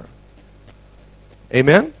forever.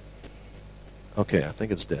 Amen? Okay, I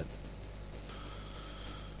think it's dead.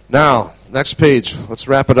 Now, next page. Let's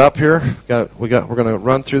wrap it up here. We're going to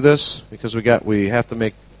run through this because we have to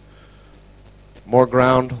make more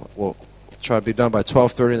ground. We'll try to be done by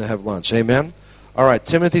 12:30 and then have lunch. Amen? All right,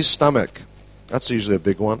 Timothy's stomach. That's usually a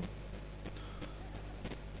big one.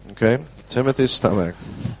 Okay, Timothy's stomach.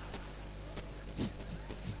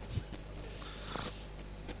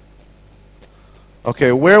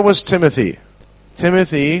 Okay, where was Timothy?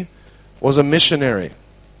 Timothy was a missionary.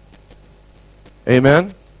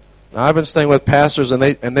 Amen? Now, I've been staying with pastors, and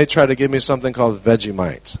they try to give me something called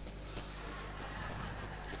Vegemite.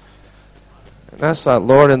 And that's not,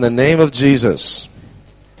 Lord, in the name of Jesus.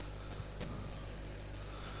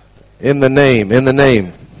 In the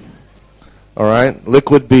name. All right?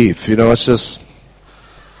 Liquid beef. It's just,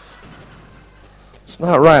 it's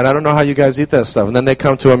not right. I don't know how you guys eat that stuff. And then they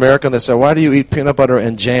come to America and they say, why do you eat peanut butter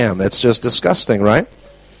and jam? It's just disgusting, right?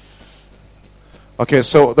 Okay,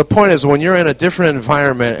 so the point is when you're in a different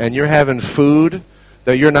environment and you're having food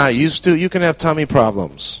that you're not used to, you can have tummy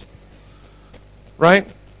problems. Right?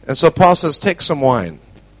 And so Paul says, take some wine.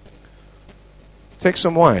 Take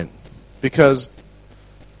some wine. Because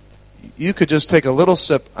you could just take a little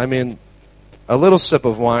sip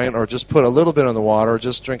of wine, or just put a little bit in the water, or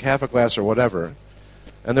just drink half a glass or whatever.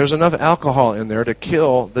 And there's enough alcohol in there to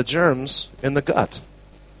kill the germs in the gut.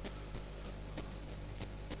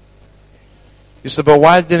 You said, but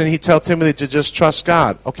why didn't he tell Timothy to just trust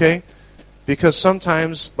God? Okay, because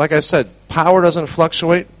sometimes, like I said, power doesn't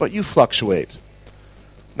fluctuate, but you fluctuate.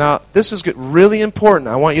 Now, this is really important.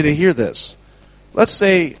 I want you to hear this. Let's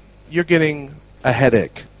say you're getting a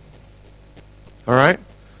headache. All right?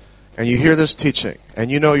 And you hear this teaching, and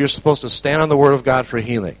you know you're supposed to stand on the Word of God for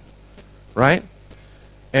healing. Right?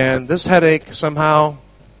 And this headache, somehow,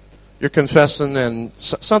 you're confessing, and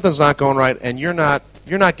something's not going right, and you're not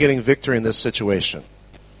getting victory in this situation.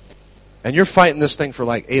 And you're fighting this thing for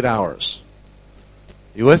like 8 hours.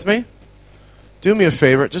 You with me? Do me a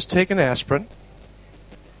favor, just take an aspirin,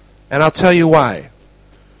 and I'll tell you why.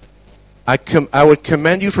 I would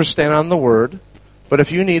commend you for standing on the Word, but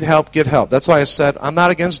if you need help, get help. That's why I said I'm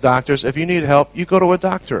not against doctors. If you need help, you go to a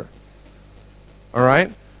doctor. All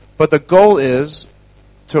right? But the goal is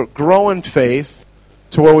to grow in faith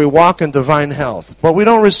to where we walk in divine health. But we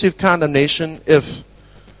don't receive condemnation if,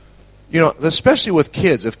 especially with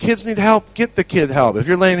kids. If kids need help, get the kid help. If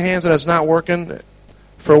you're laying hands and it's not working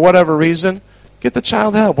for whatever reason, get the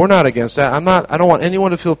child help. We're not against that. I don't want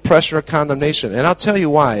anyone to feel pressure or condemnation. And I'll tell you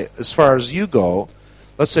why. As far as you go,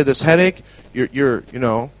 let's say this headache, you're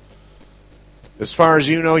as far as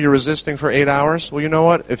you know, you're resisting for 8 hours. Well, you know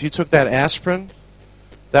what? If you took that aspirin,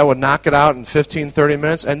 that would knock it out in 15, 30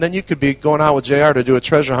 minutes, and then you could be going out with JR to do a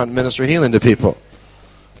treasure hunt and minister healing to people.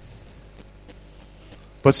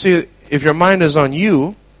 But see, if your mind is on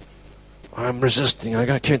you, I'm resisting,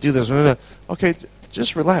 I can't do this. Okay,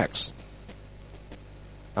 just relax.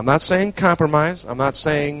 I'm not saying compromise. I'm not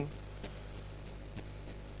saying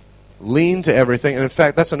lean to everything. And in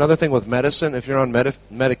fact, that's another thing with medicine. If you're on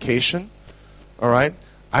medication, all right,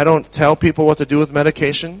 I don't tell people what to do with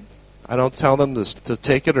medication. I don't tell them to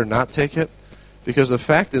take it or not take it. Because the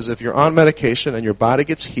fact is, if you're on medication and your body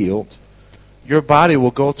gets healed, your body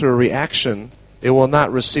will go through a reaction. It will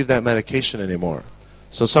not receive that medication anymore.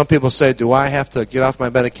 So some people say, do I have to get off my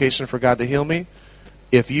medication for God to heal me?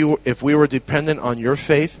 If we were dependent on your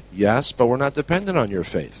faith, yes, but we're not dependent on your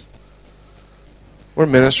faith. We're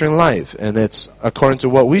ministering life, and it's according to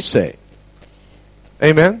what we say.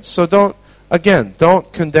 Amen? So don't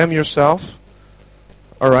condemn yourself.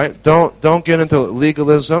 All right? Don't get into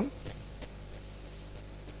legalism.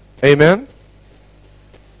 Amen?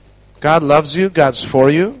 God loves you. God's for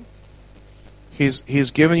you.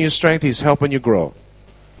 He's giving you strength. He's helping you grow.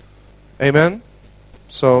 Amen?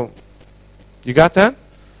 So, you got that?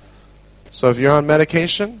 So if you're on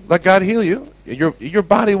medication, let God heal you. Your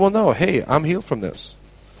body will know, hey, I'm healed from this.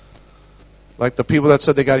 Like the people that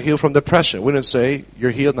said they got healed from depression. We didn't say,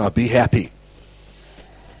 you're healed, now be happy.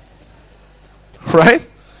 Right?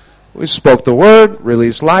 We spoke the word,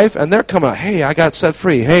 released life, and they're coming out, hey, I got set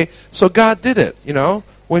free. Hey, so God did it, you know.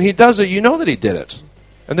 When he does it, you know that he did it.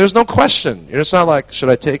 And there's no question. It's not like, should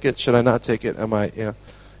I take it? Should I not take it? Am I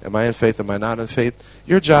in faith? Am I not in faith?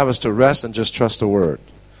 Your job is to rest and just trust the word.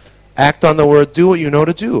 Act on the word, do what you know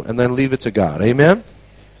to do, and then leave it to God. Amen?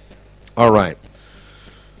 All right.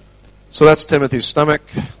 So that's Timothy's stomach.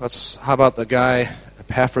 How about the guy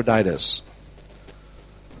Epaphroditus?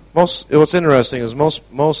 What's interesting is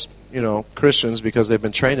most Christians, because they've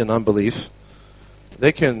been trained in unbelief,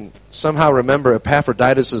 they can somehow remember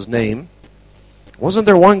Epaphroditus' name. Wasn't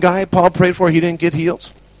there one guy Paul prayed for, he didn't get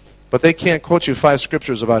healed? But they can't quote you 5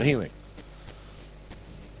 scriptures about healing.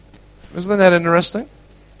 Isn't that interesting?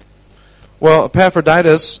 Well,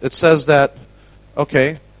 Epaphroditus, it says that,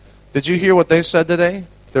 okay, did you hear what they said today?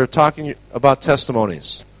 They're talking about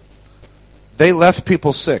testimonies. They left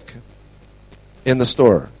people sick in the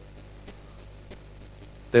store.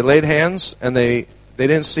 They laid hands, and they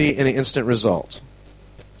didn't see any instant result.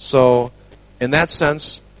 So, in that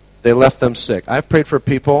sense, they left them sick. I've prayed for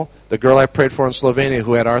people. The girl I prayed for in Slovenia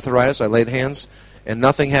who had arthritis, I laid hands, and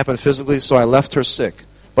nothing happened physically, so I left her sick.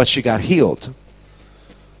 But she got healed.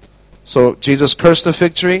 So Jesus cursed the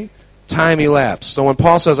fig tree, time elapsed. So when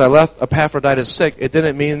Paul says, I left Epaphroditus sick, it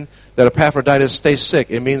didn't mean that Epaphroditus stays sick.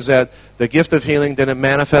 It means that the gift of healing didn't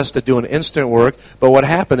manifest to do an instant work, but what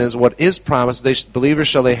happened is, what is promised, believers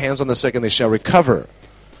shall lay hands on the sick and they shall recover.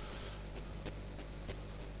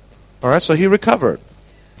 All right, so he recovered.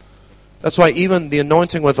 That's why even the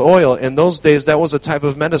anointing with oil, in those days, that was a type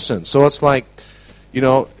of medicine. So it's like,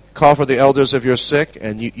 call for the elders if you're sick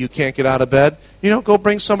and you can't get out of bed. Go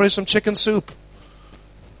bring somebody some chicken soup.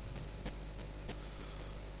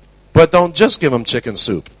 But don't just give them chicken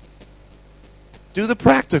soup. Do the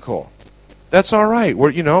practical. That's all right.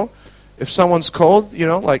 If someone's cold,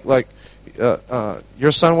 like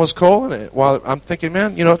your son was cold, and while I'm thinking,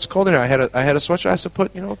 man, it's cold in here. I had a sweatshirt. I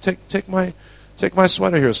said, take my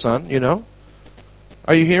sweater here, son.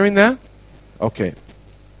 Are you hearing that? Okay.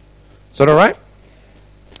 Is that all right?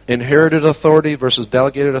 Inherited authority versus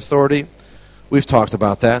delegated authority. We've talked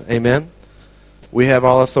about that. Amen. We have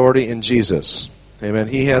all authority in Jesus. Amen.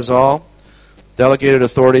 He has all. Delegated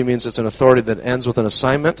authority means it's an authority that ends with an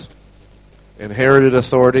assignment. Inherited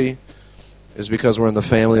authority is because we're in the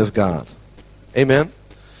family of God. Amen.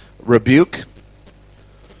 Rebuke.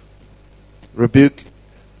 Rebuke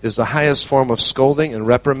is the highest form of scolding and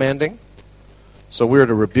reprimanding. So we're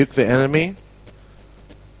to rebuke the enemy.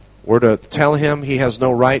 We're to tell him he has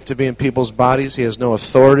no right to be in people's bodies. He has no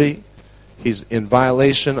authority. He's in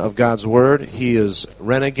violation of God's word. He is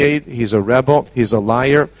renegade. He's a rebel. He's a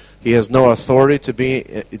liar. He has no authority to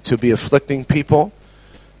be afflicting people.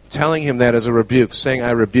 Telling him that is a rebuke. Saying,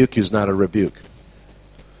 I rebuke you is not a rebuke.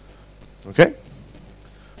 Okay?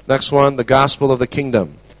 Next one, the gospel of the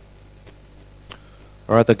kingdom.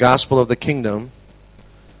 All right, the gospel of the kingdom.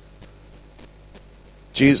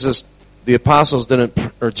 Jesus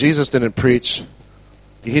didn't preach.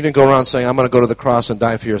 He didn't go around saying, I'm going to go to the cross and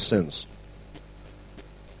die for your sins.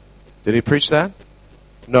 Did he preach that?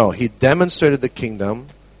 No, he demonstrated the kingdom.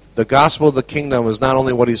 The gospel of the kingdom was not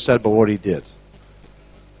only what he said, but what he did.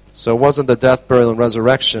 So it wasn't the death, burial, and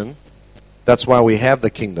resurrection. That's why we have the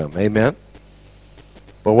kingdom. Amen?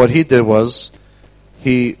 But what he did was,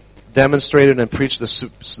 he demonstrated and preached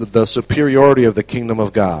the superiority of the kingdom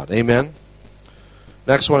of God. Amen?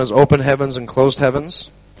 Next one is open heavens and closed heavens.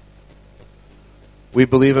 We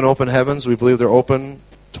believe in open heavens. We believe they're open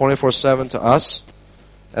 24/7 to us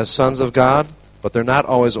as sons of God, but they're not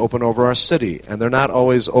always open over our city, and they're not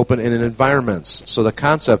always open in environments. So the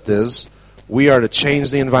concept is, we are to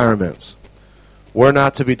change the environment. We're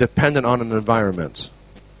not to be dependent on an environment.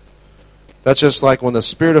 That's just like when the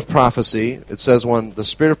spirit of prophecy, it says when the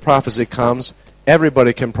spirit of prophecy comes,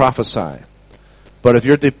 everybody can prophesy. But if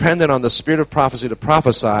you're dependent on the spirit of prophecy to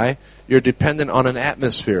prophesy, you're dependent on an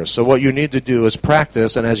atmosphere. So what you need to do is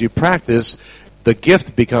practice, and as you practice, the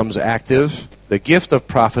gift becomes active, the gift of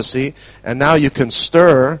prophecy, and now you can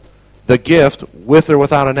stir the gift with or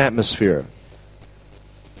without an atmosphere.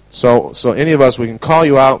 So any of us, we can call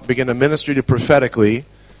you out, begin to minister to you prophetically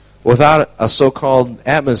without a so-called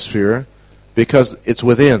atmosphere, because it's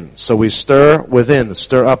within. So we stir within,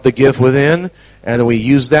 stir up the gift within, and we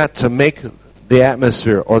use that to make the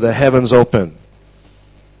atmosphere or the heavens open.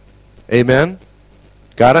 Amen?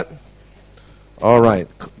 Got it? All right.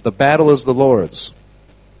 The battle is the Lord's.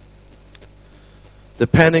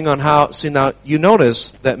 Depending on how... See, now, you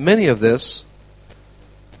notice that many of these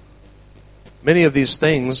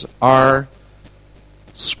things are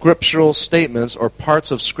scriptural statements or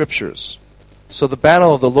parts of scriptures. So the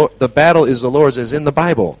battle is the Lord's is in the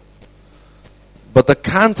Bible. But the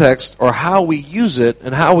context or how we use it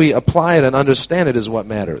and how we apply it and understand it is what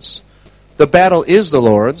matters. The battle is the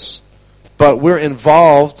Lord's, but we're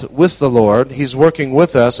involved with the Lord. He's working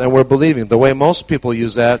with us and we're believing. The way most people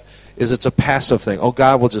use that is it's a passive thing. Oh,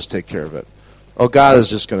 God will just take care of it. Oh, God is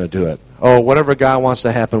just going to do it. Oh, whatever God wants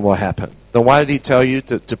to happen will happen. Then why did he tell you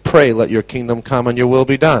to pray, let your kingdom come and your will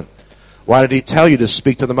be done? Why did he tell you to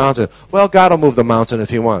speak to the mountain? Well, God will move the mountain if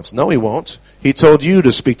he wants. No, he won't. He told you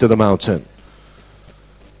to speak to the mountain.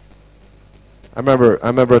 I remember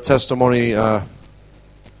a testimony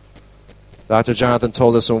Dr. Jonathan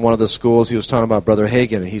told us in one of the schools. He was talking about Brother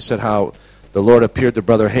Hagin, and he said how the Lord appeared to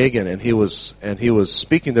Brother Hagin, and he was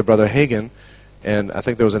speaking to Brother Hagin, and I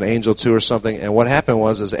think there was an angel too or something, and what happened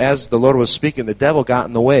was as the Lord was speaking, the devil got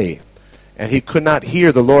in the way, and he could not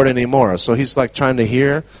hear the Lord anymore. So he's like trying to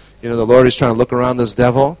hear, the Lord is trying to look around this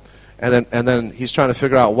devil, and then he's trying to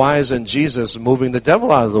figure out why isn't Jesus moving the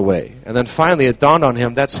devil out of the way? And then finally it dawned on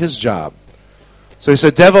him that's his job. So he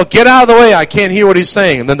said, devil, get out of the way, I can't hear what he's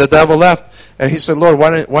saying. And then the devil left, and he said, Lord,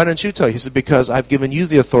 why didn't you tell? He said, because I've given you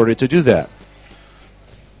the authority to do that.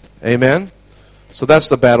 Amen? So that's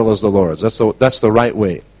the battle is the Lord's. That's the right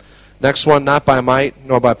way. Next one, not by might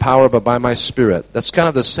nor by power, but by my Spirit. That's kind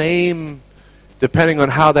of the same, depending on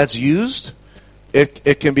how that's used,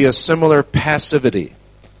 it can be a similar passivity.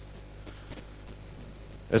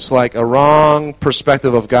 It's like a wrong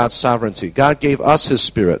perspective of God's sovereignty. God gave us His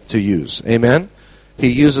Spirit to use. Amen? He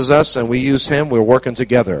uses us and we use Him. We're working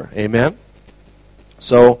together. Amen?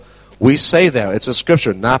 So we say that. It's a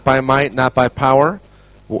scripture. Not by might, not by power.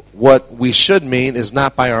 What we should mean is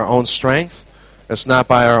not by our own strength. It's not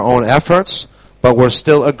by our own efforts. But we're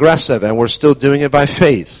still aggressive and we're still doing it by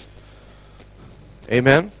faith.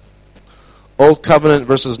 Amen? Old covenant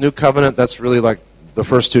versus new covenant, that's really like the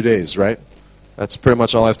first 2 days, right? That's pretty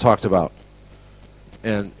much all I've talked about.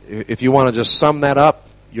 And if you want to just sum that up,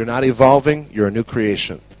 you're not evolving, you're a new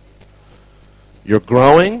creation. You're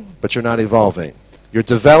growing, but you're not evolving. You're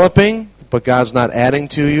developing, but God's not adding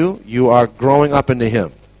to you. You are growing up into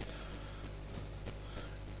Him.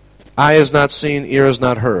 Eye is not seen, ear is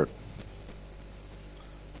not heard.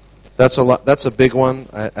 That's a big one.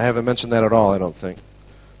 I haven't mentioned that at all, I don't think.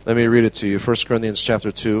 Let me read it to you. 1 Corinthians chapter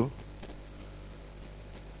 2.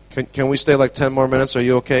 Can we stay like 10 more minutes? Are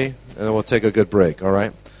you okay? And then we'll take a good break, all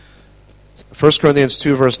right? 1 Corinthians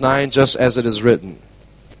 2, verse 9, just as it is written,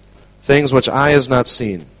 things which eye has not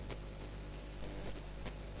seen.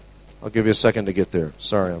 I'll give you a second to get there.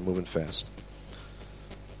 Sorry, I'm moving fast.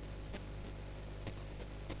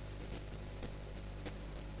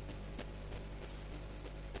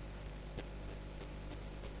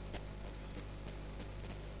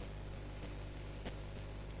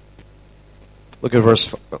 Look at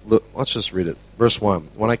let's just read it. Verse 1.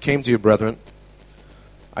 When I came to you, brethren,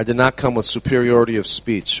 I did not come with superiority of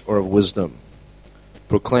speech or of wisdom,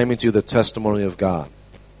 proclaiming to you the testimony of God.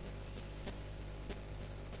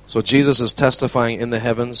 So Jesus is testifying in the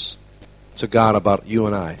heavens to God about you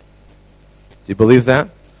and I. Do you believe that?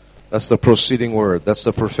 That's the proceeding word. That's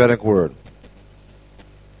the prophetic word.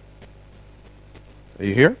 Are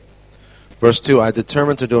you here? Verse 2, I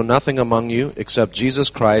determined to do nothing among you except Jesus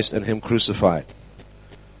Christ and Him crucified.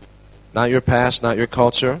 Not your past, not your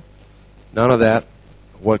culture, none of that.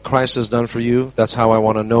 What Christ has done for you, that's how I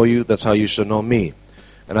want to know you, that's how you should know me.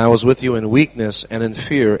 And I was with you in weakness and in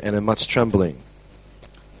fear and in much trembling.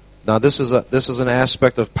 Now this is an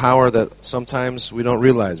aspect of power that sometimes we don't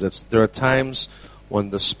realize. There are times when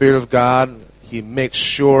the Spirit of God, He makes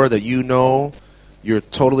sure that you know you're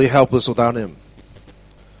totally helpless without Him.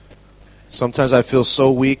 Sometimes I feel so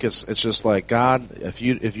weak. It's just like, God, if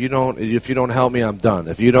you don't help me, I'm done.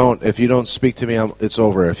 If you don't speak to me, it's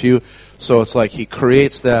over. So it's like He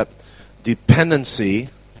creates that dependency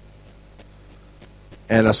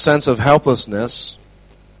and a sense of helplessness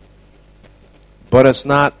But it's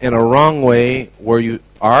not in a wrong way where you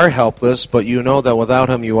are helpless, but you know that without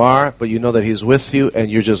him you are, but you know that he's with you,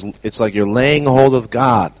 and it's like you're laying hold of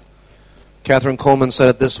God. Catherine Coleman said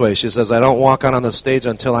it this way. She says, I don't walk out on the stage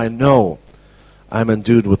until I know I'm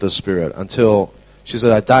endued with the Spirit. She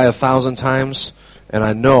said, I die 1,000 times, and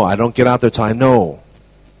I know. I don't get out there till I know.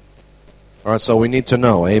 All right, so we need to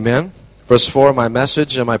know. Amen? Verse 4, my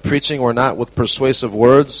message and my preaching were not with persuasive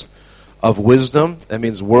words of wisdom. That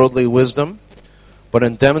means worldly wisdom. But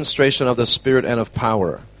in demonstration of the Spirit and of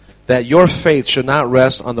power. That your faith should not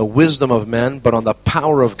rest on the wisdom of men, but on the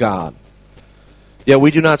power of God. Yet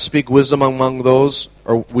we do not speak wisdom among those,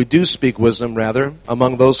 or we do speak wisdom, rather,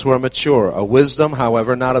 among those who are mature. A wisdom,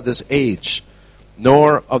 however, not of this age,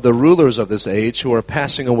 nor of the rulers of this age who are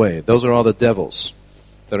passing away. Those are all the devils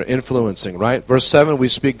that are influencing, right? Verse 7, we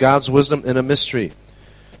speak God's wisdom in a mystery.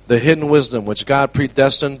 The hidden wisdom which God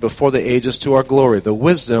predestined before the ages to our glory. The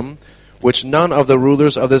wisdom which none of the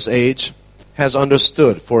rulers of this age has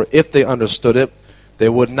understood. For if they understood it, they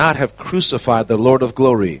would not have crucified the Lord of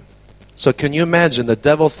glory. So can you imagine, the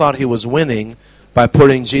devil thought he was winning by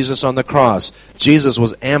putting Jesus on the cross. Jesus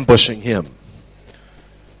was ambushing him.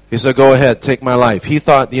 He said, go ahead, take my life. He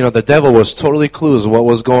thought, the devil was totally clueless what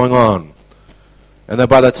was going on. And then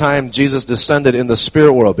by the time Jesus descended in the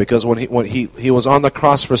spirit world, because when he was on the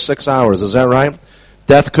cross for 6 hours, is that right?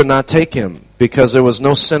 Death could not take him because there was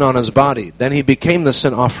no sin on his body. Then he became the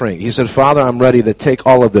sin offering. He said, Father, I'm ready to take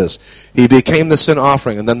all of this. He became the sin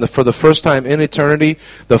offering. And then for the first time in eternity,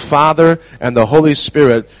 the Father and the Holy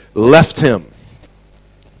Spirit left him.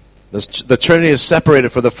 The Trinity is separated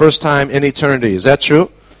for the first time in eternity. Is that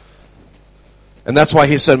true? And that's why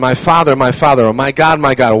he said, my Father, or my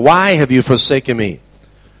God, why have you forsaken me?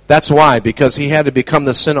 That's why, because he had to become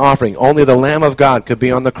the sin offering. Only the Lamb of God could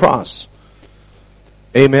be on the cross.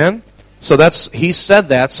 Amen? So he said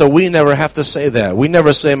that, so we never have to say that. We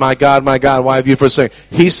never say, my God, why have you forsaken?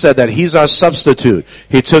 He said that. He's our substitute.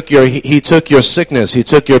 He took your sickness. He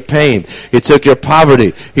took your pain. He took your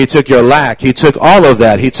poverty. He took your lack. He took all of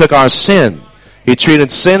that. He took our sin. He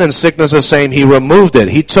treated sin and sickness the same. He removed it.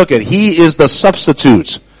 He took it. He is the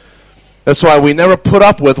substitute. That's why we never put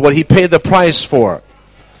up with what he paid the price for.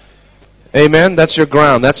 Amen? That's your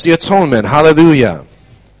ground. That's the atonement. Hallelujah.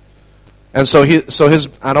 And so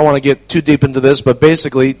I don't want to get too deep into this, but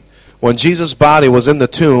basically, when Jesus' body was in the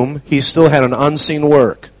tomb, he still had an unseen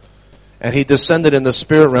work. And he descended in the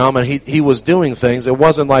spirit realm, and he was doing things. It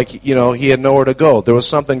wasn't like, he had nowhere to go. There was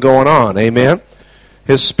something going on. Amen?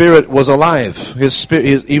 His spirit was alive. His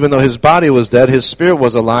spirit, even though his body was dead, his spirit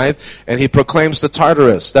was alive, and he proclaims the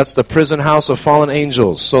Tartarus. That's the prison house of fallen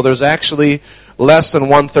angels. So there's actually less than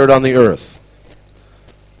 1/3 on the earth.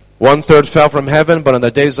 1/3 fell from heaven, but in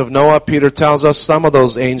the days of Noah, Peter tells us some of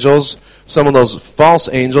those false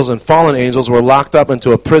angels and fallen angels were locked up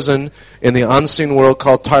into a prison in the unseen world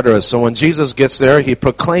called Tartarus. So when Jesus gets there, he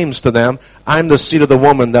proclaims to them, I'm the seed of the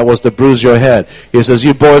woman that was to bruise your head. He says,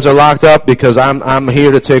 you boys are locked up because I'm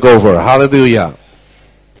here to take over. Hallelujah.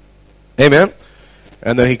 Amen.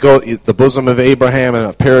 And then he goes, the bosom of Abraham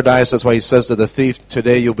and paradise. That's why he says to the thief,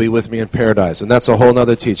 today you'll be with me in paradise. And that's a whole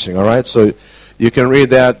other teaching, all right? So you can read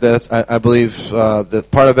that. That's, I believe that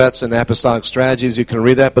part of that's in Apostolic Strategies. You can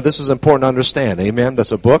read that. But this is important to understand. Amen?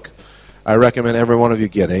 That's a book I recommend every one of you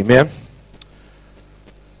get. Amen?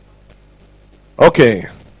 Okay.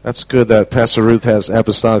 That's good that Pastor Ruth has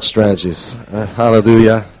Apostolic Strategies.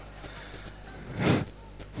 Hallelujah.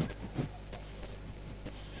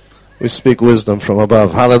 We speak wisdom from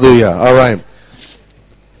above. Hallelujah. All right.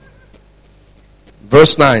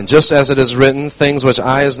 Verse 9, just as it is written, things which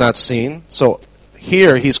eye has not seen. So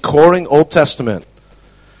here he's quoting Old Testament.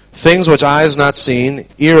 Things which eye has not seen,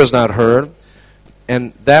 ear has not heard,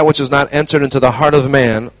 and that which has not entered into the heart of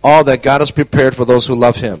man, all that God has prepared for those who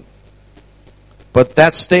love him. But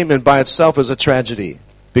that statement by itself is a tragedy,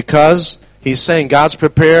 because he's saying God's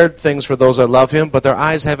prepared things for those that love him, but their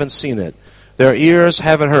eyes haven't seen it. Their ears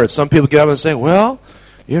haven't heard. Some people get up and say, well,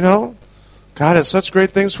 God has such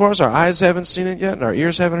great things for us. Our eyes haven't seen it yet, and our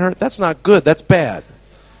ears haven't heard. That's not good. That's bad.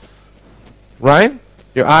 Right?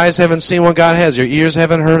 Your eyes haven't seen what God has. Your ears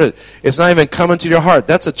haven't heard it. It's not even coming to your heart.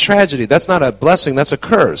 That's a tragedy. That's not a blessing. That's a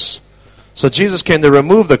curse. So Jesus came to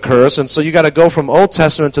remove the curse, and so you got to go from Old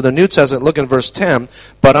Testament to the New Testament. Look in verse 10.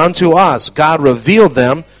 But unto us God revealed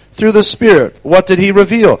them through the Spirit. What did he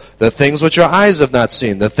reveal? The things which your eyes have not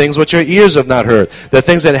seen, the things which your ears have not heard, the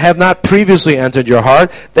things that have not previously entered your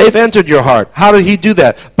heart, they've entered your heart. How did he do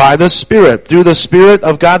that? By the Spirit, through the Spirit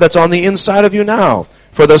of God that's on the inside of you now.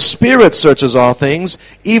 For the Spirit searches all things,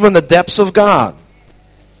 even the depths of God.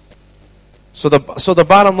 So the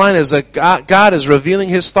bottom line is that God is revealing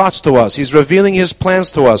His thoughts to us. He's revealing His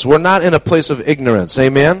plans to us. We're not in a place of ignorance.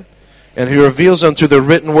 Amen? And He reveals them through the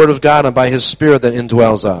written Word of God and by His Spirit that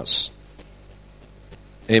indwells us.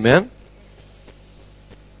 Amen?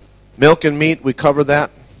 Milk and meat, we covered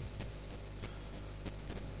that.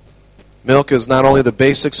 Milk is not only the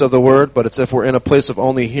basics of the Word, but it's if we're in a place of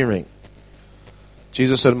only hearing.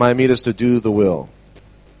 Jesus said, my meat is to do the will.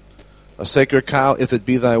 A sacred cow, if it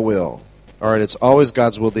be thy will. All right, it's always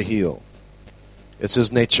God's will to heal. It's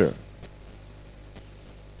His nature.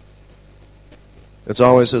 It's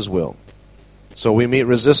always His will. So we meet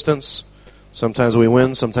resistance. Sometimes we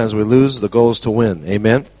win, sometimes we lose. The goal is to win.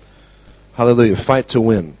 Amen? Hallelujah. Fight to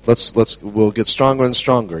win. We'll get stronger and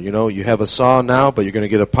stronger. You know, you have a saw now, but you're going to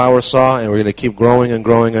get a power saw, and we're going to keep growing and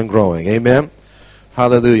growing and growing. Amen?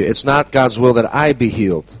 Hallelujah. It's not God's will that I be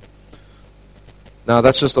healed. Now,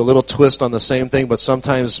 that's just a little twist on the same thing, but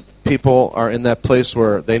sometimes people are in that place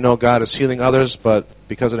where they know God is healing others, but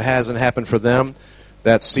because it hasn't happened for them,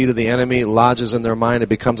 that seed of the enemy lodges in their mind. It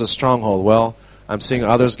becomes a stronghold. Well, I'm seeing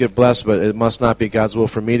others get blessed, but it must not be God's will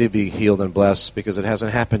for me to be healed and blessed because it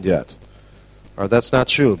hasn't happened yet. Or that's not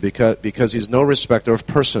true because He's no respecter of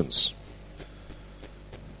persons.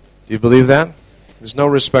 Do you believe that? He's no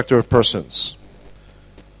respecter of persons.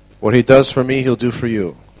 What He does for me, He'll do for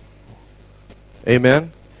you.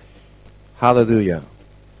 Amen? Hallelujah.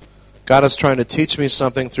 God is trying to teach me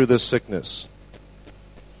something through this sickness.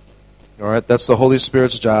 All right? That's the Holy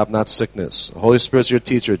Spirit's job, not sickness. The Holy Spirit's your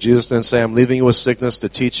teacher. Jesus didn't say, I'm leaving you with sickness to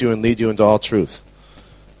teach you and lead you into all truth.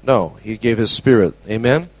 No, He gave His Spirit.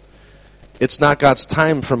 Amen? It's not God's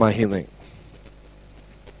time for my healing.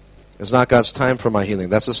 It's not God's time for my healing.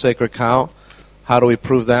 That's a sacred cow. How do we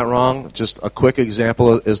prove that wrong? Just a quick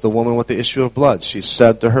example is the woman with the issue of blood. She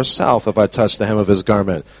said to herself, if I touch the hem of His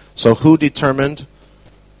garment. So who determined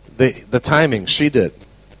the timing? She did.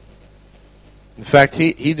 In fact,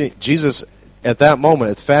 Jesus, at that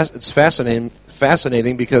moment, it's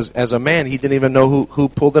fascinating because as a man, He didn't even know who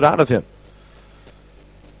pulled it out of him.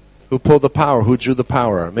 Who pulled the power? Who drew the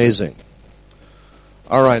power? Amazing.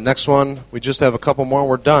 All right, next one. We just have a couple more and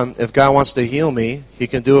we're done. If God wants to heal me, He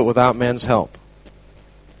can do it without man's help.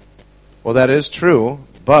 Well, that is true,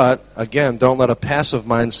 but again, don't let a passive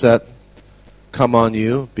mindset come on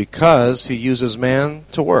you because He uses man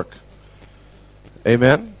to work.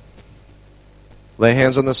 Amen? Lay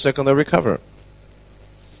hands on the sick and they'll recover.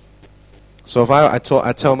 So if I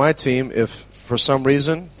tell my team, if for some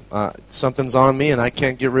reason something's on me and I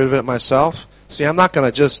can't get rid of it myself, see, I'm not going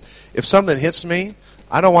to just, if something hits me,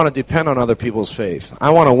 I don't want to depend on other people's faith.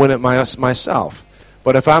 I want to win it myself.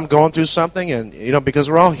 But if I'm going through something, and because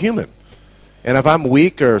we're all human, and if I'm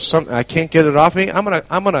weak or something, I can't get it off me, I'm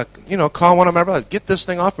gonna call one of my brothers, get this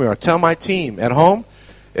thing off me, or tell my team at home,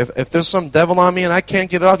 if there's some devil on me and I can't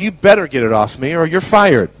get it off, you better get it off me, or you're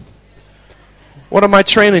fired. What am I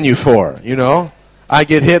training you for? I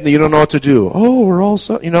get hit and you don't know what to do. Oh, we're all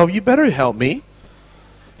so, you better help me.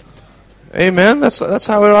 Amen. That's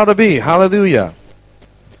how it ought to be. Hallelujah.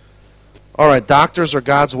 All right, doctors are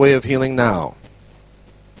God's way of healing now.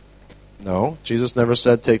 No, Jesus never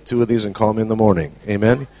said, take 2 of these and call me in the morning.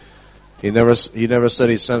 Amen? He never said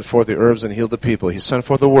He sent forth the herbs and healed the people. He sent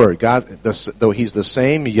forth the Word. God, though He's the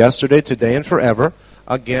same yesterday, today, and forever.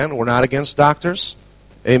 Again, we're not against doctors.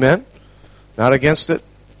 Amen? Not against it.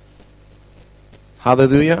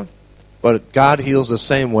 Hallelujah. But God heals the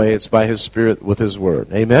same way. It's by His Spirit with His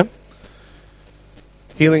Word. Amen?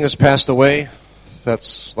 Healing has passed away.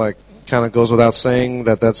 That's kind of goes without saying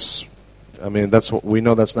that's what we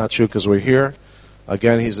know that's not true because we're here.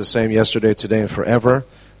 Again, He's the same yesterday, today, and forever.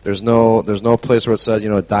 There's no place where it said,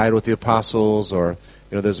 it died with the apostles, or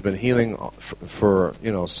there's been healing for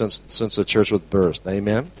since the church was birthed.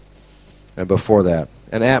 Amen. And before that,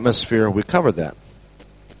 an atmosphere, we covered that.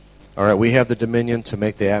 All right, we have the dominion to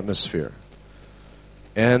make the atmosphere,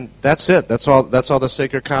 and that's it. That's all the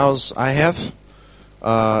sacred cows I have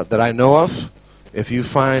that I know of. If you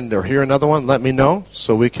find or hear another one, let me know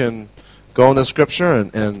so we can go in the Scripture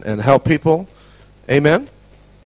and help people. Amen.